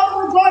 So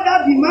God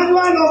has the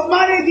manual of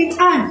marriage in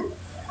hand.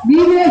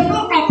 Bíbélì.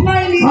 Not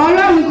applying it.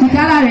 Ọlọ́run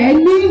tìkára rẹ̀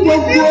ní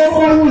gbogbo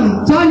ohun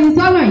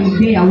ìtọ́nisọ́nà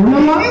ìgbéyàwó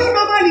lọ́wọ́. This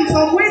normal in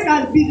some ways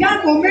has begun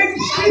to make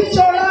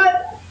scriptural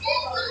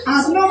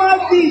as normal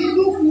things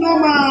look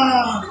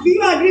normal. Do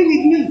you agree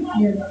with me?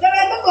 Yes. There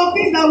are a lot of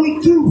things that we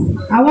do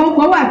Àwọn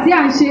nǹkan wà tí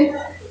à ń ṣe.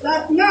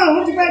 that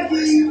now it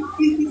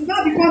is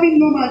not becoming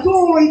normal.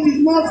 So it is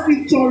not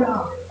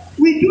scriptural.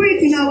 We do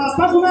it in our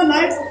personal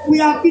life. We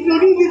have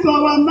introduced it to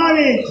our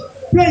marriage.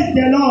 Praise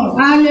the Lord.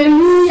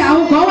 Hallelujah.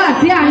 Àwọn kan wà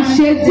tí à ń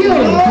ṣe tí ò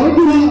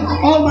lójú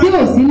tí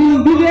ò sí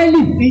nínú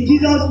Bíbélì. In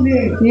Jesus'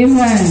 name.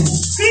 Amen.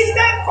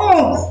 Christian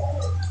homes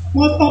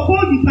must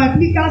uphold the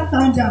biblical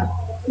standard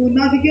to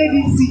navigate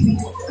this city.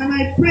 And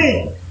I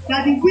pray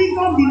that the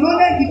wisdom, the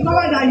knowledge, the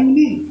power that you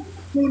need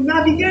to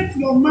navigate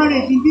your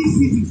marriage in this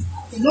city,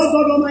 the Lord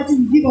God Almighty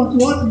will give unto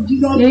us in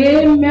Jesus'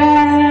 name.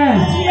 Amen.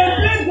 We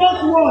embrace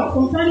God's word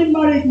concerning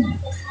marriages.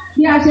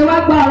 Bí a ṣe wá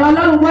gba ọ̀rọ̀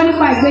Ọlọ́run gbọ́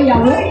nípa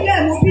ìgbéyàwó. Pray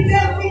them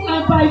obediently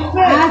and by A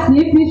faith. sì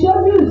fi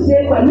sójú ṣe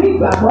pẹ̀lú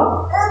ìgbàgbọ́.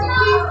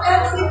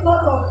 Every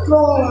thought of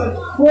God,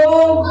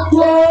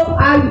 Gbogbo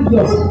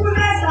ayọ̀.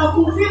 fruitfulness and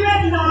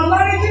fulfillment in our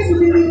marriages will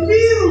be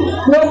revealed.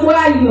 Gbogbo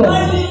ayọ̀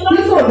tí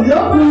kò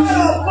lókun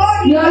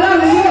ni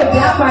Ọlọ́run yóò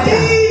dá padà.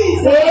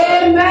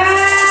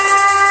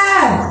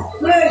 Amen.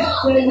 Praise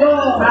the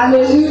Lord.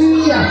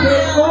 Hallelujah.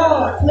 May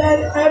God bless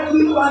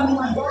every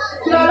family.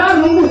 Kí Ọlọ́run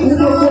kù fún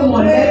gbogbo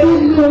mọ̀lẹ́bí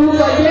ní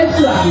orúkọ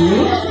Jésù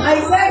àmín. I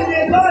said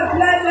may God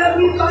bless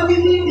every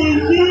family in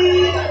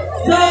Jesus'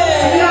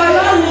 Kí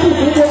Ọlọ́run kù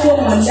fún gbogbo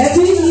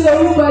mọ̀lẹ́bí ní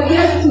orúkọ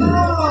Jésù.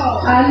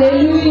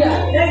 Hallelujah.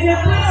 There's a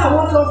prayer I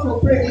want us to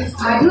pray.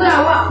 Àdúrà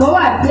wà kọ́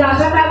wà tí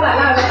afẹ́fẹ́ gbà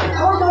láàárọ̀.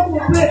 I want us to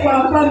pray for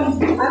our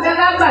family.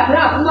 Afẹ́fẹ́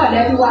gbàdúrà fún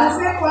mọ̀lẹ́bí wa. I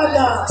say,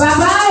 Father,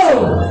 Bàbá o,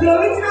 the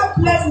original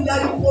blessing that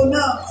you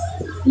pronounce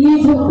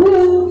ìbùkún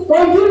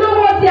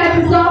ojúlówó tí a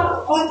ti sọ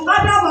on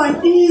Adam and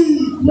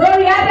Eve,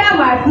 lórí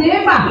Ádámù àti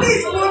Éfà.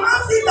 please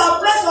pronounce it and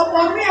bless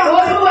upon me and my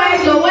Olúwa family.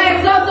 ìṣòwò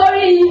ẹ̀sọ́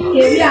sórí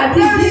èmi àti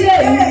ìdílé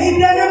mi. In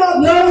the name of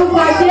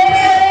Lórúkọ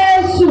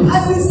Jésù.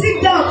 as you sit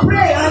down,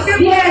 pray and say,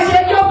 Bí ẹ ṣe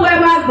jókòó ẹ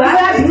máa gbà á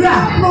ládùúrà.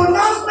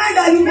 pronouncement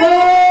that you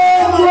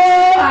Gbogbo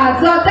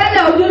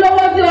àsọtẹ́lẹ̀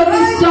ojúlówó tí o ti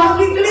sọ.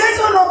 the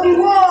creation of the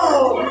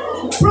world.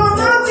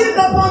 Pronounce it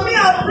upon me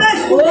and bless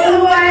me.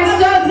 Olúwa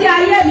ẹjọ́ sí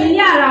ayé mi ní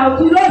àrà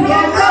òtún lónìí.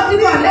 Ẹjọ́ sí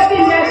mọ̀lẹ́bí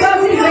mi, ẹjọ́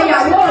sí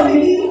ìgbéyàwó mi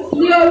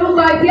ní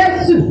orúkọ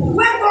Jésù.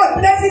 When God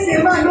blesses a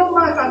man, no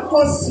man can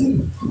curse you.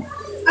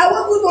 I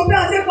want you to pray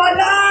and say,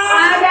 Father,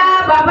 Ada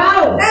bàbá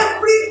o.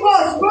 every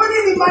curse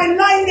burning in my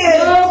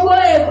lineage, Gbogbo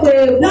èpè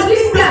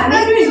ìwúdíjà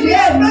nínú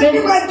ìlé mi.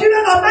 affecting my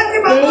children,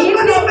 affecting my Èyí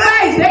tó bá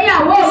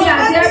ìgbéyàwó mi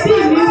àti ẹbí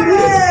mi wú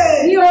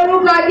ní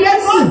orúkọ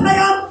Jésù.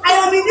 I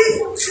am in this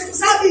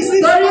service.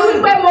 Torí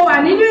wípé mo wà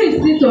nínú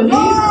ìsìn tòní.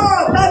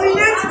 God,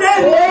 terminate them.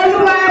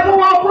 Olúwa ẹ mú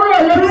wọn kúrò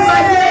lórúkọ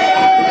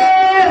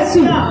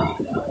Jésù.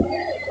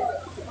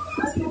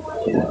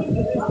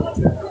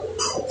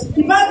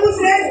 The Bible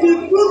says, be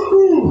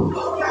fruitful.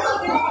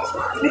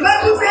 The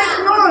Bible says,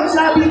 none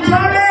shall be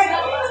barren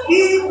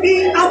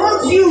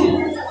amongst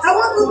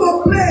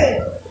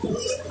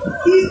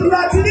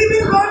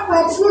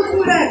of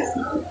fruitfulness.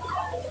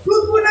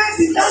 Fruitfulness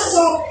in terms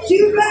of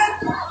children.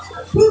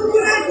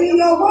 Fruitfulness in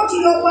your work,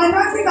 in your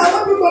finances. I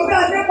want you to pray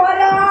and say,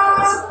 Father,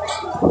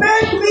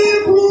 make me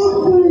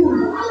fruitful.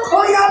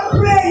 Oh, yeah,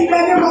 pray in the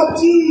name of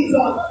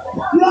Jesus.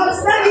 You have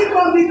said it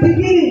from the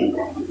beginning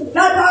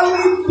that I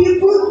will be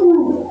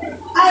fruitful.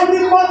 I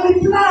will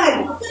multiply.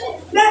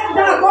 Let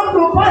that come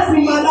to pass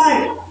in my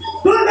life.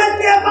 Don't let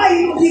me ever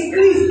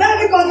decrease.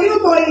 Let me continue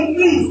to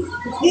increase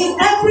in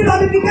every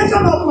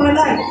ramification of my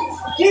life.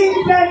 In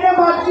the name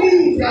of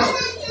Jesus.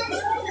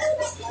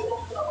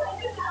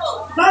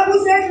 Bible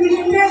says we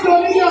need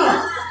dominion.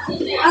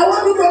 I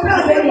want you to pray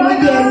and say,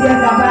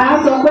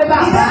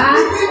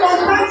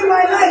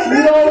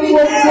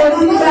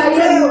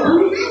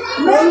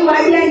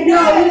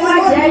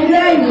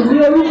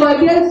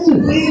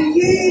 in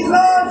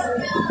Jesus'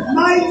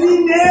 mighty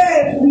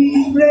name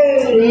we pray.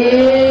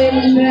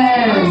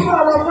 Amen.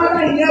 Our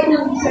Father in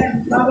heaven, we thank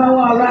you. Bàbá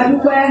wa ọ̀rọ̀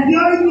adúpẹ́. The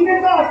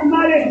originator of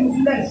marriage is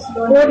blessed.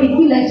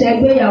 Olùkílẹ̀ṣẹ̀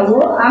gbéyàwó,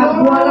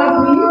 àgbo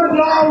ọlábí.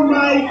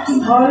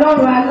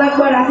 Ọlọ́run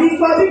alágbára.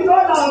 Because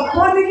God our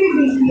qualities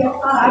is your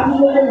heart. Àbí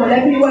gbogbo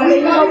mọ̀lẹ́bí wa lé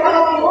yín lọ́wọ́.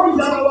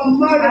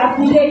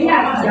 Àti ilé yín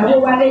àti ìyàwó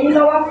wa lé yín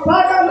lọ́wọ́.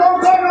 Father, Lord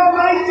God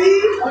Almighty,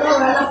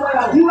 Ọlọ́run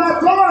alágbára. you are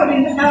God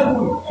in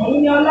heaven. Èyí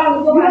ni Ọlọ́run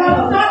tó You bá have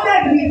lọ.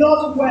 started with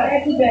us well. Ẹ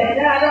ti bẹ̀rẹ̀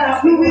dáradára.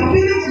 You will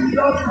finish with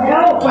us Ẹ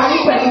well. ó parí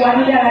pẹ̀lú wa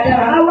ní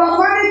dáradára. Our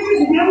marriage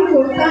will be able to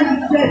stand the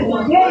test.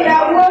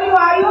 Ìgbéyàwó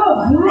olúwa yóò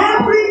dúró.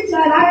 Every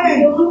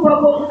challenge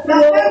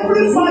that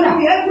every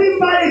family, every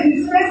marriage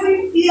is facing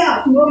here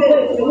today.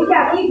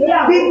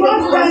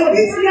 Because there is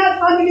this year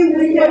family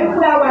weekend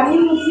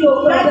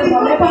that is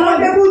not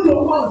palatable to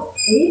us.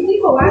 Èyí tí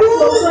kò wá sí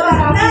oṣù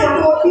lára fún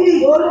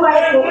wa, olúwa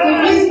ètò fún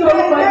mi ní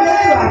orúkọ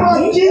Jésù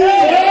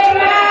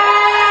àmì.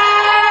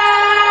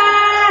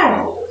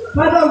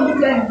 Father, we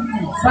thank you.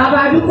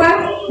 Bàbá dúpẹ́.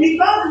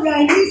 Because we are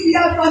in this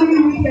year family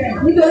weekend.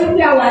 Nítorí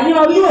pé a wà ní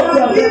ọdún òkè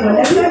ọ̀gbẹ́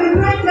mọ̀lẹ́bí.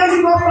 Celebrate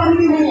anymore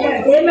family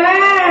weekend.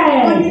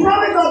 Amen. On the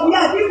summit of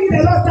year, give me the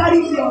Lord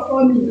charity your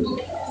family.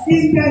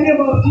 In the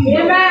name of Jesus.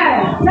 Amen.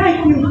 Thank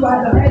you,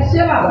 Father. Ẹ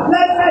ṣé bàbá.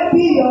 Blessed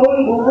be your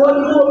holy name. Ògo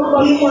ni orúkọ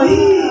In mímọ́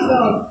yìí.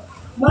 Jesus'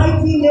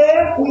 mighty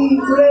name we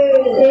pray.